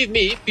 But believe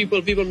me,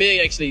 people may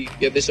actually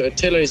get this.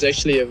 Taylor is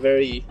actually a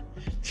very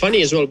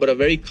funny as well, but a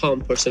very calm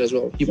person as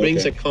well. He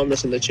brings a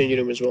calmness in the changing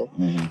room as well.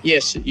 Mm-hmm.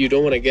 Yes, you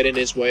don't want to get in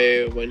his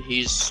way when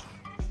he's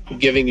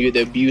giving you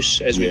the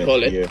abuse, as we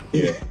call it.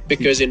 Yeah.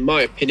 Because in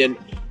my opinion,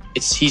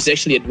 he's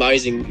actually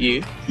advising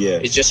you. Yeah.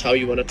 It's just how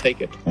you want to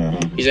take it. Uh-huh.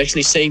 He's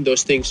actually saying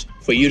those things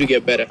for you to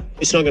get better.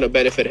 It's not going to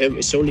benefit him.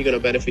 It's only going to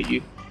benefit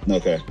you.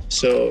 Okay.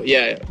 So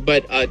yeah,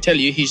 but I tell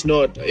you, he's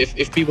not.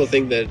 If people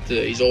think that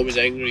he's always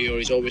angry or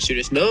he's always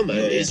serious, no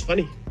man, he's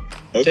funny.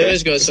 Okay.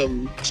 Taylor's got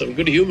some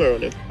good humor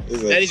on him,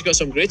 and he's got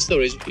some great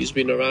stories. He's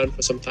been around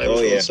for some time as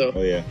well. So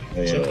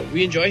so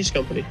we enjoy his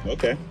company.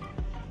 Okay.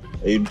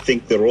 You'd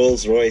think the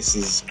Rolls Royce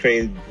is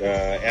Craig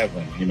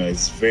Evan. You know,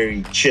 he's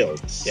very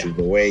chilled. So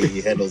the way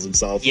he handles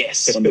himself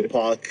on the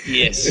park.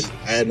 Yes.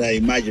 And I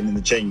imagine in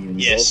the changing room,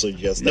 he's also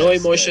just no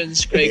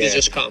emotions. Craig is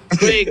just calm.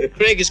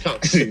 Craig is calm.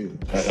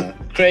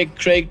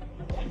 Craig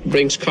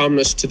brings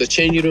calmness to the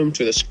changing room,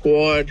 to the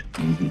squad,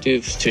 to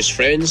his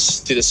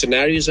friends, to the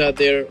scenarios out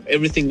there.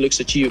 Everything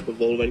looks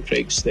achievable when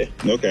Craig's there.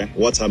 Okay.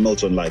 What's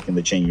Hamilton like in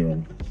the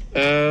changing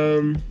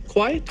room?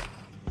 Quiet.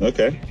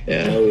 Okay.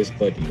 Yeah. I always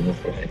thought he was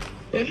quiet.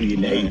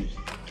 Yeah.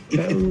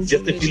 It's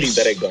just the feeling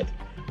that I got.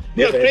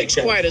 No, Craig's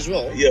quiet as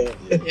well. Yeah.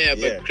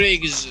 But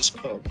Craig is just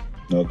calm.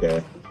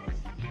 Okay.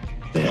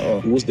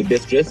 Who's the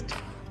best dressed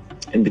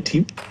in the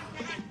team?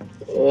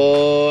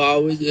 Oh, I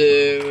was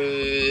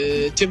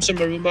Timson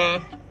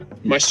Maruma,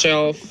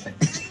 myself,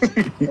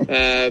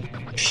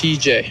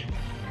 PJ.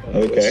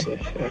 Okay.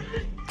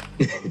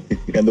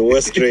 And the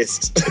worst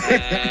dressed?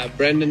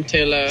 Brendan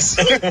Taylor,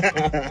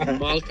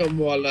 Malcolm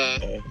Waller,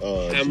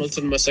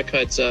 Hamilton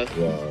Masakadza.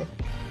 Wow.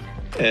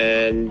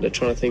 And I'm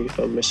trying to think if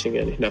I'm missing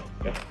any. No.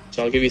 Yeah.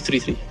 So I'll give you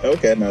 3-3.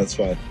 Okay, no, that's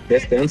fine.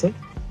 Best dancer?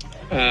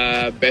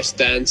 Best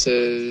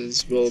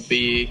dancers will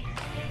be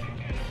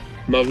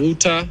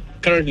Mavuta.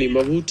 Currently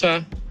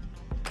Mavuta.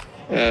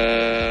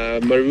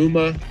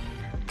 Maruma.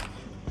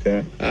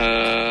 Okay.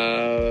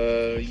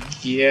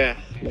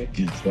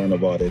 It's one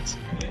about it.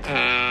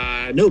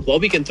 No,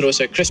 Bobby can throw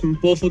some. Chris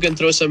Mpofu can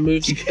throw some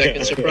moves that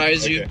can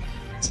surprise you.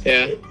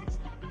 Yeah.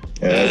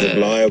 As a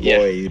lawyer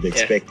boy, you'd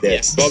expect that.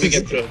 Yeah. Bobby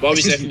can throw.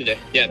 Bobby's definitely there.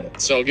 Yeah.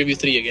 So I'll give you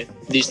 3 again.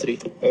 These 3.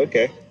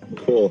 Okay.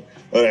 Cool.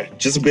 All right.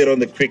 Just a bit on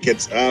the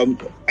cricket.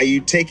 Are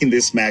you taking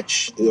this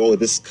match or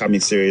this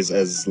coming series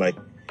as like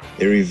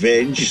a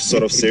revenge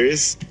sort of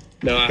series?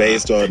 No.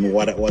 Based on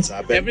what's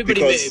happened?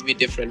 Everybody may be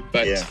different,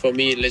 but for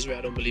me, Leslie,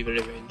 I don't believe in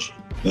revenge.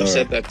 I've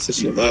said that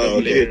system. I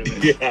don't believe in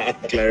revenge. Yeah.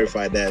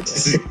 Clarify that.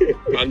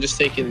 I'm just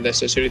taking the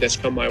series that's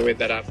come my way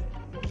that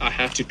I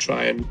have to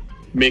try and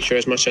make sure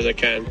as much as I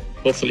can.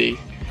 Hopefully,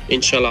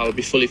 inshallah, I'll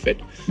be fully fit.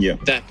 Yeah.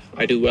 That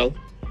I do well.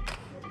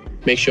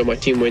 Make sure my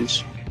team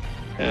wins.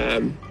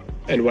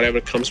 And whatever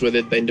comes with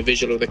it, the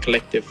individual or the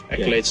collective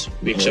accolades,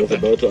 we accept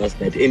that. I was about to ask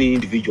that. Any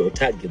individual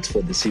targets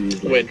for the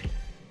series? Win.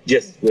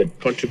 Just win.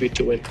 Contribute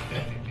to win.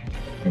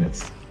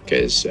 Yes.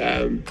 Because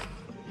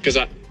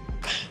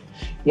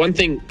one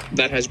thing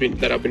that I've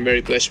been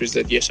very blessed with is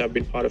that yes, I've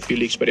been part of a few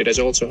leagues, but it has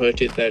also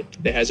hurt it that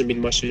there hasn't been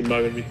much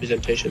Zimbabwean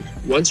representation.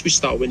 Once we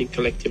start winning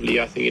collectively,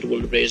 I think it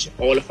will raise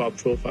all of our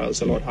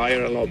profiles a lot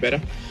higher, a lot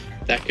better.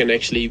 That can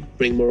actually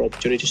bring more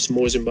opportunities to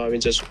more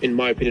Zimbabweans. As in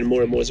my opinion,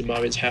 more and more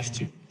Zimbabweans have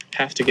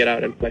to get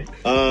out and play.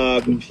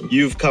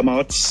 You've come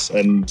out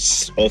and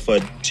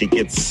offered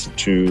tickets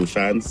to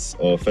fans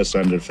or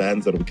first-rounded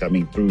fans that will be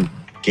coming through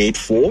Gate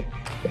 4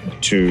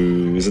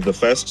 is it the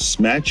first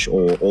match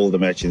or all the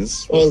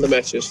matches? All the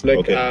matches.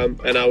 Okay.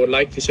 And I would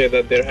like to say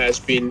that there has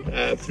been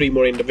 3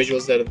 more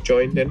individuals that have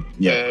joined in.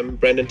 Yeah.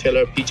 Brendan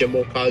Taylor, PJ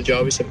Moore, Carl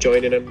Jarvis have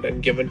joined in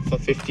and given for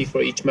 50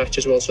 for each match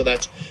as well. So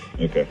that's,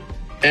 Okay.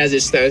 as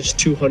it stands,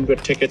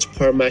 200 tickets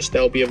per match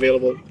that will be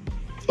available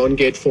on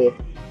Gate 4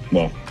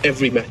 Wow.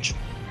 every match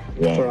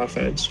for our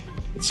fans.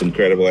 It's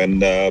incredible.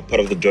 And part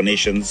of the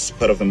donations,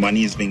 part of the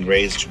money is being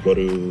raised to go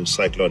to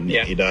Cyclone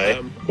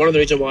Idai. One of the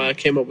reasons why I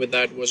came up with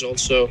that was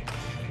also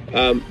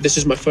this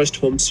is my first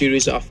home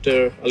series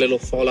after a little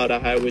fallout I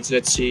had with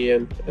ZC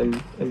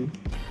and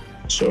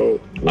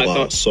so I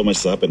thought so much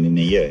has happened in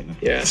a year. You know?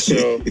 Yeah,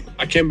 so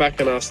I came back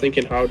and I was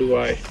thinking, how do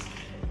I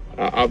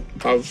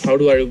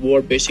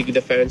reward basically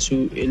the fans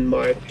who in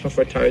my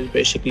tougher times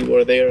basically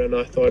were there, and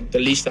I thought the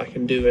least I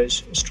can do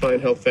is try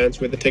and help fans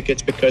with the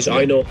tickets, because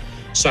I know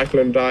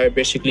Cyclone Die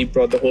basically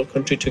brought the whole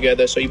country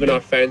together. So even our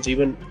fans,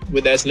 even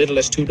with as little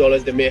as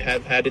 $2 they may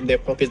have had in their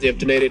pockets, they've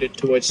donated it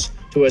towards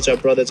our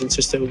brothers and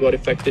sisters who got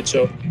affected.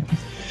 So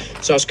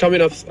I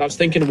was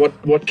thinking,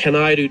 what can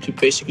I do to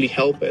basically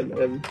help,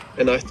 and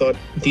I thought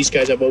these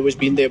guys have always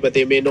been there, but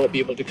they may not be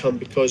able to come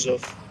because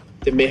of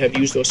they may have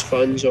used those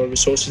funds or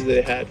resources that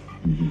they had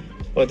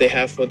or they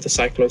have for the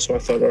Cyclone. So I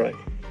thought, all right,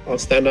 I'll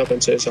stand up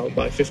and say, I'll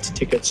buy 50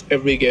 tickets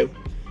every game.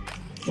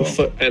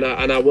 And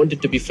I want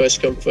it to be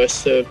first come,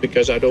 first serve,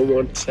 because I don't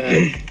want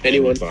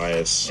anyone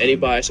any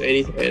bias,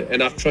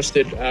 and I've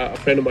trusted a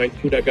friend of mine,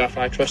 Kuda Gaff.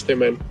 I trust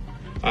him, and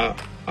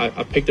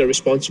I picked a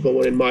responsible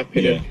one in my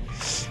opinion.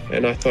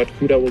 And I thought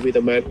Kuda will be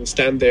the man who'll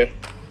stand there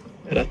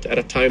at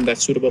a time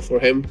that's suitable for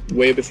him,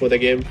 way before the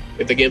game.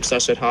 If the game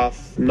starts at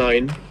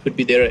 9:30, could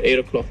be there at 8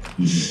 o'clock.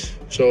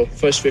 So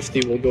first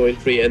 50 will go in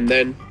free, and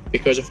then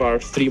because of our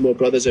 3 more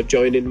brothers have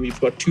joined in, we've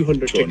got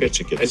 200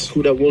 tickets, and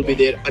Kuda will be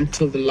there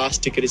until the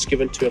last ticket is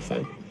given to a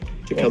fan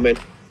to come in.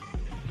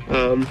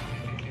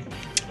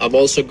 I've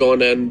also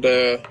gone and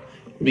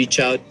reached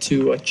out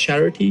to a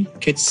charity,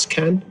 Kids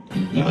Can.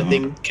 I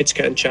think Kids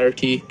Can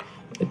charity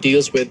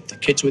deals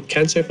with kids with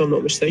cancer, if I'm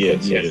not mistaken.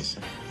 Yes.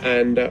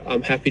 And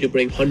I'm happy to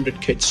bring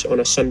 100 kids on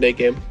a Sunday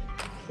game.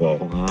 Wow.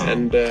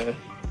 And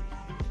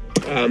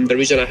the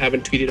reason I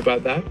haven't tweeted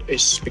about that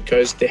is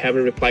because they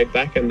haven't replied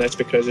back, and that's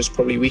because it's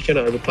probably weekend.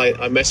 I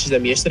messaged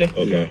them yesterday.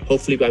 Okay.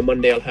 Hopefully by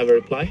Monday I'll have a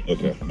reply.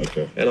 Okay.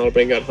 And I'll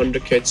bring out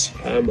 100 kids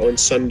on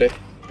Sunday,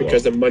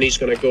 because the money's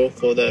going to go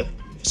for the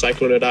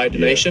Cyclone Idai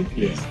donation,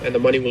 and the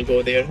money will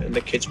go there, and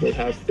the kids will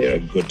have their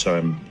good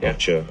time.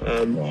 Gotcha.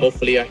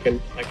 Hopefully I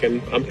can.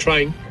 I'm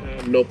trying.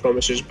 No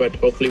promises, but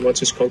hopefully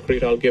once it's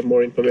concrete, I'll give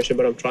more information.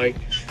 But I'm trying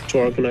to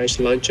organize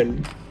lunch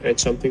and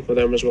something for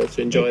them as well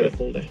to enjoy the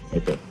full day.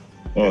 Okay.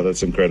 Oh,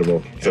 that's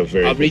incredible. So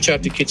I'll reach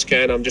out to Kids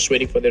Can. I'm just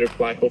waiting for their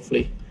reply,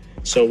 hopefully.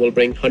 So we'll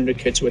bring 100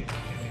 kids with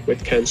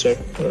cancer.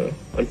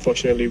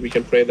 Unfortunately, we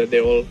can pray that they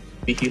all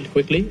be healed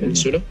quickly and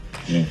sooner.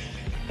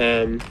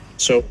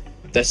 So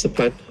that's the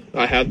plan.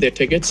 I have their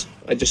tickets.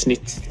 I just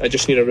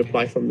need a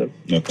reply from them.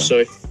 Okay.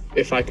 So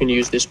if I can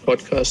use this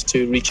podcast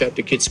to reach out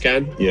to Kids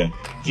Can,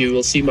 you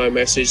will see my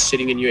message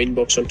sitting in your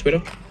inbox on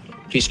Twitter.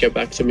 Please get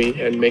back to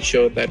me and make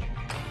sure that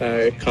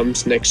it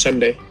comes next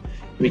Sunday.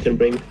 We can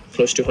bring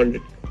close to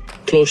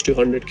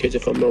 100 kids,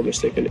 if I'm not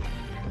mistaken.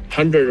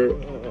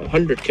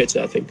 100 kids,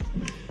 I think,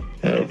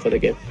 for the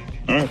game.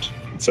 All right.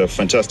 So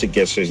fantastic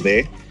gestures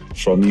there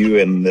from you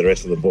and the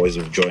rest of the boys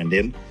who've joined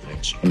in.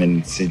 I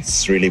mean,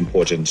 it's really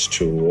important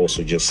to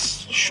also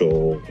just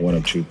show one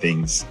or two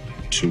things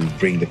to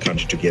bring the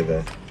country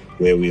together,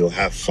 where we'll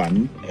have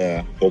fun,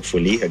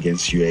 hopefully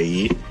against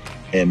UAE,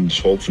 and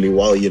hopefully,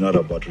 while you're not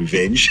about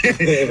revenge,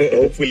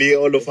 hopefully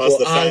all of us,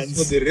 the fans,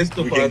 for the rest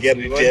of we can get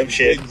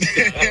redemption.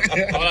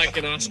 All I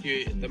can ask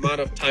you, the amount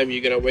of time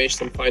you're going to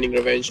waste on finding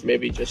revenge,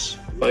 maybe just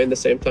find the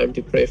same time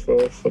to pray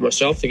for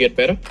myself to get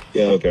better,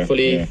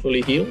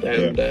 fully healed,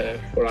 and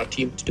for our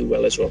team to do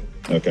well as well.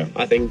 Okay.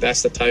 I think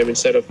that's the time.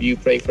 Instead of you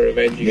praying for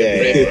revenge, you can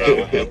pray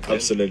for our health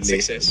absolutely,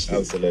 and success.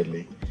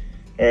 Absolutely.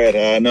 All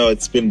right. No,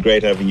 it's been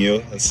great having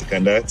you,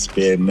 Sikandar. It's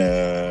been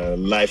a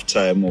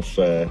lifetime of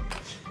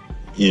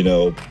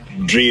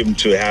dream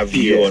to have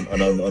you on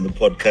the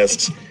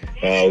podcast.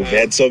 We've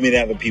had so many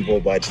other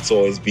people, but it's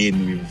always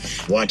been,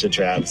 we've wanted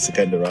to have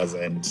Sikandar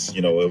Raza, and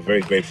we're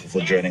very grateful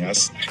for joining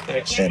us.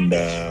 Thanks. And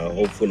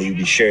hopefully you'll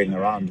be sharing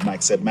around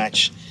Mike Said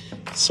Match.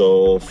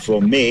 So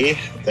from me,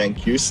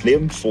 thank you,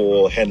 Slim,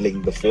 for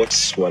handling the fort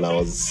while I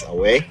was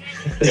away.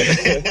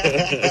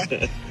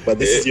 But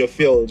this is your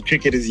field.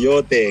 Cricket is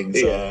your thing.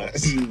 So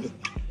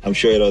I'm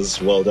sure it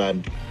was well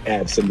done. I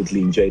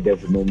absolutely enjoyed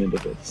every moment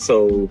of it.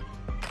 So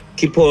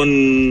keep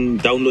on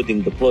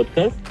downloading the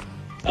podcast.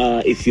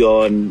 If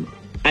you're on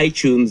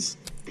iTunes,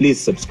 please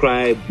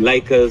subscribe,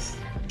 like us,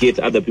 get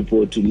other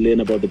people to learn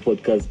about the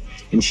podcast,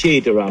 and share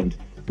it around.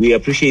 We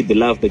appreciate the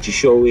love that you're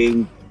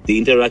showing, the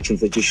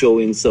interactions that you're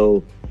showing,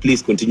 so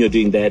please continue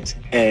doing that.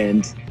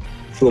 And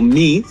from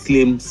me,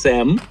 Slim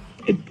Sam,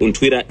 on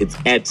Twitter, it's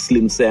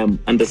 @SlimSam_,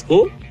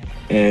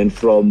 and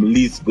from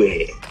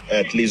Lizwe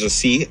 @Lizo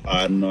C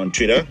on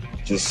Twitter.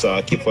 Just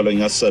keep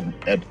following us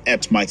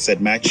at Mike Said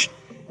Match.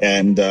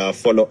 and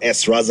follow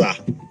S Raza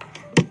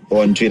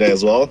on Twitter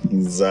as well.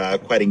 He's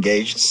quite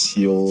engaged.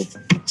 You'll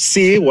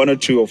see one or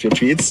two of your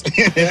tweets.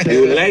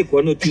 You like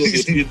one or two of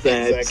your tweets.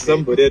 Exactly.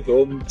 Somebody at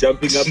home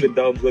jumping up and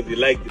down because you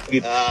like the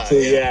tweet.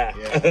 Yeah.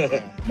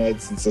 No,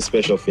 it's a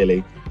special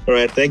feeling. All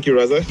right, thank you,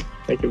 Raza.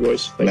 Thank you,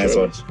 boys. Thank Nice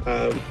you one.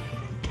 very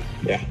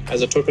much.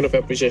 As a token of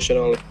appreciation,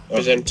 I'll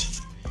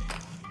present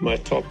my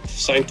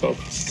signed top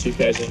to you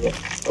guys as well.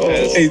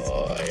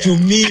 To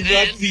me,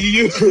 not to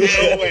you.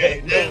 No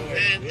way.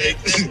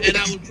 And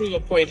I will prove a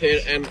point here,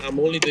 and I'm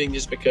only doing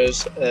this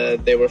because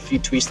there were a few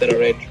tweets that I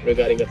read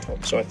regarding a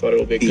top, so I thought it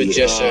would be a good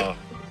gesture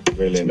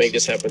to make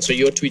this happen. So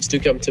your tweets do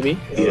come to me.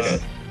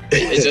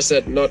 It's just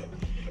that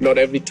not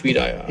every tweet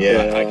I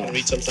can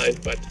read sometimes,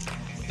 but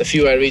the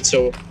few I read.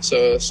 So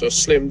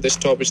Slim, this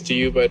top is to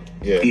you, but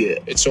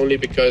it's only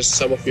because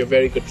some of your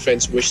very good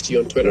friends wished you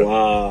on Twitter.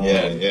 Wow.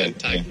 And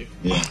tagged you.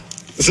 Yeah.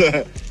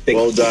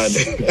 Well done.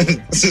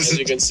 As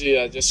you can see,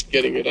 I'm just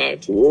getting it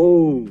out.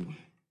 Whoa.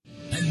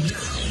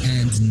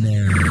 And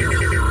now.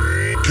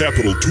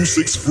 Capital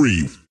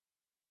 263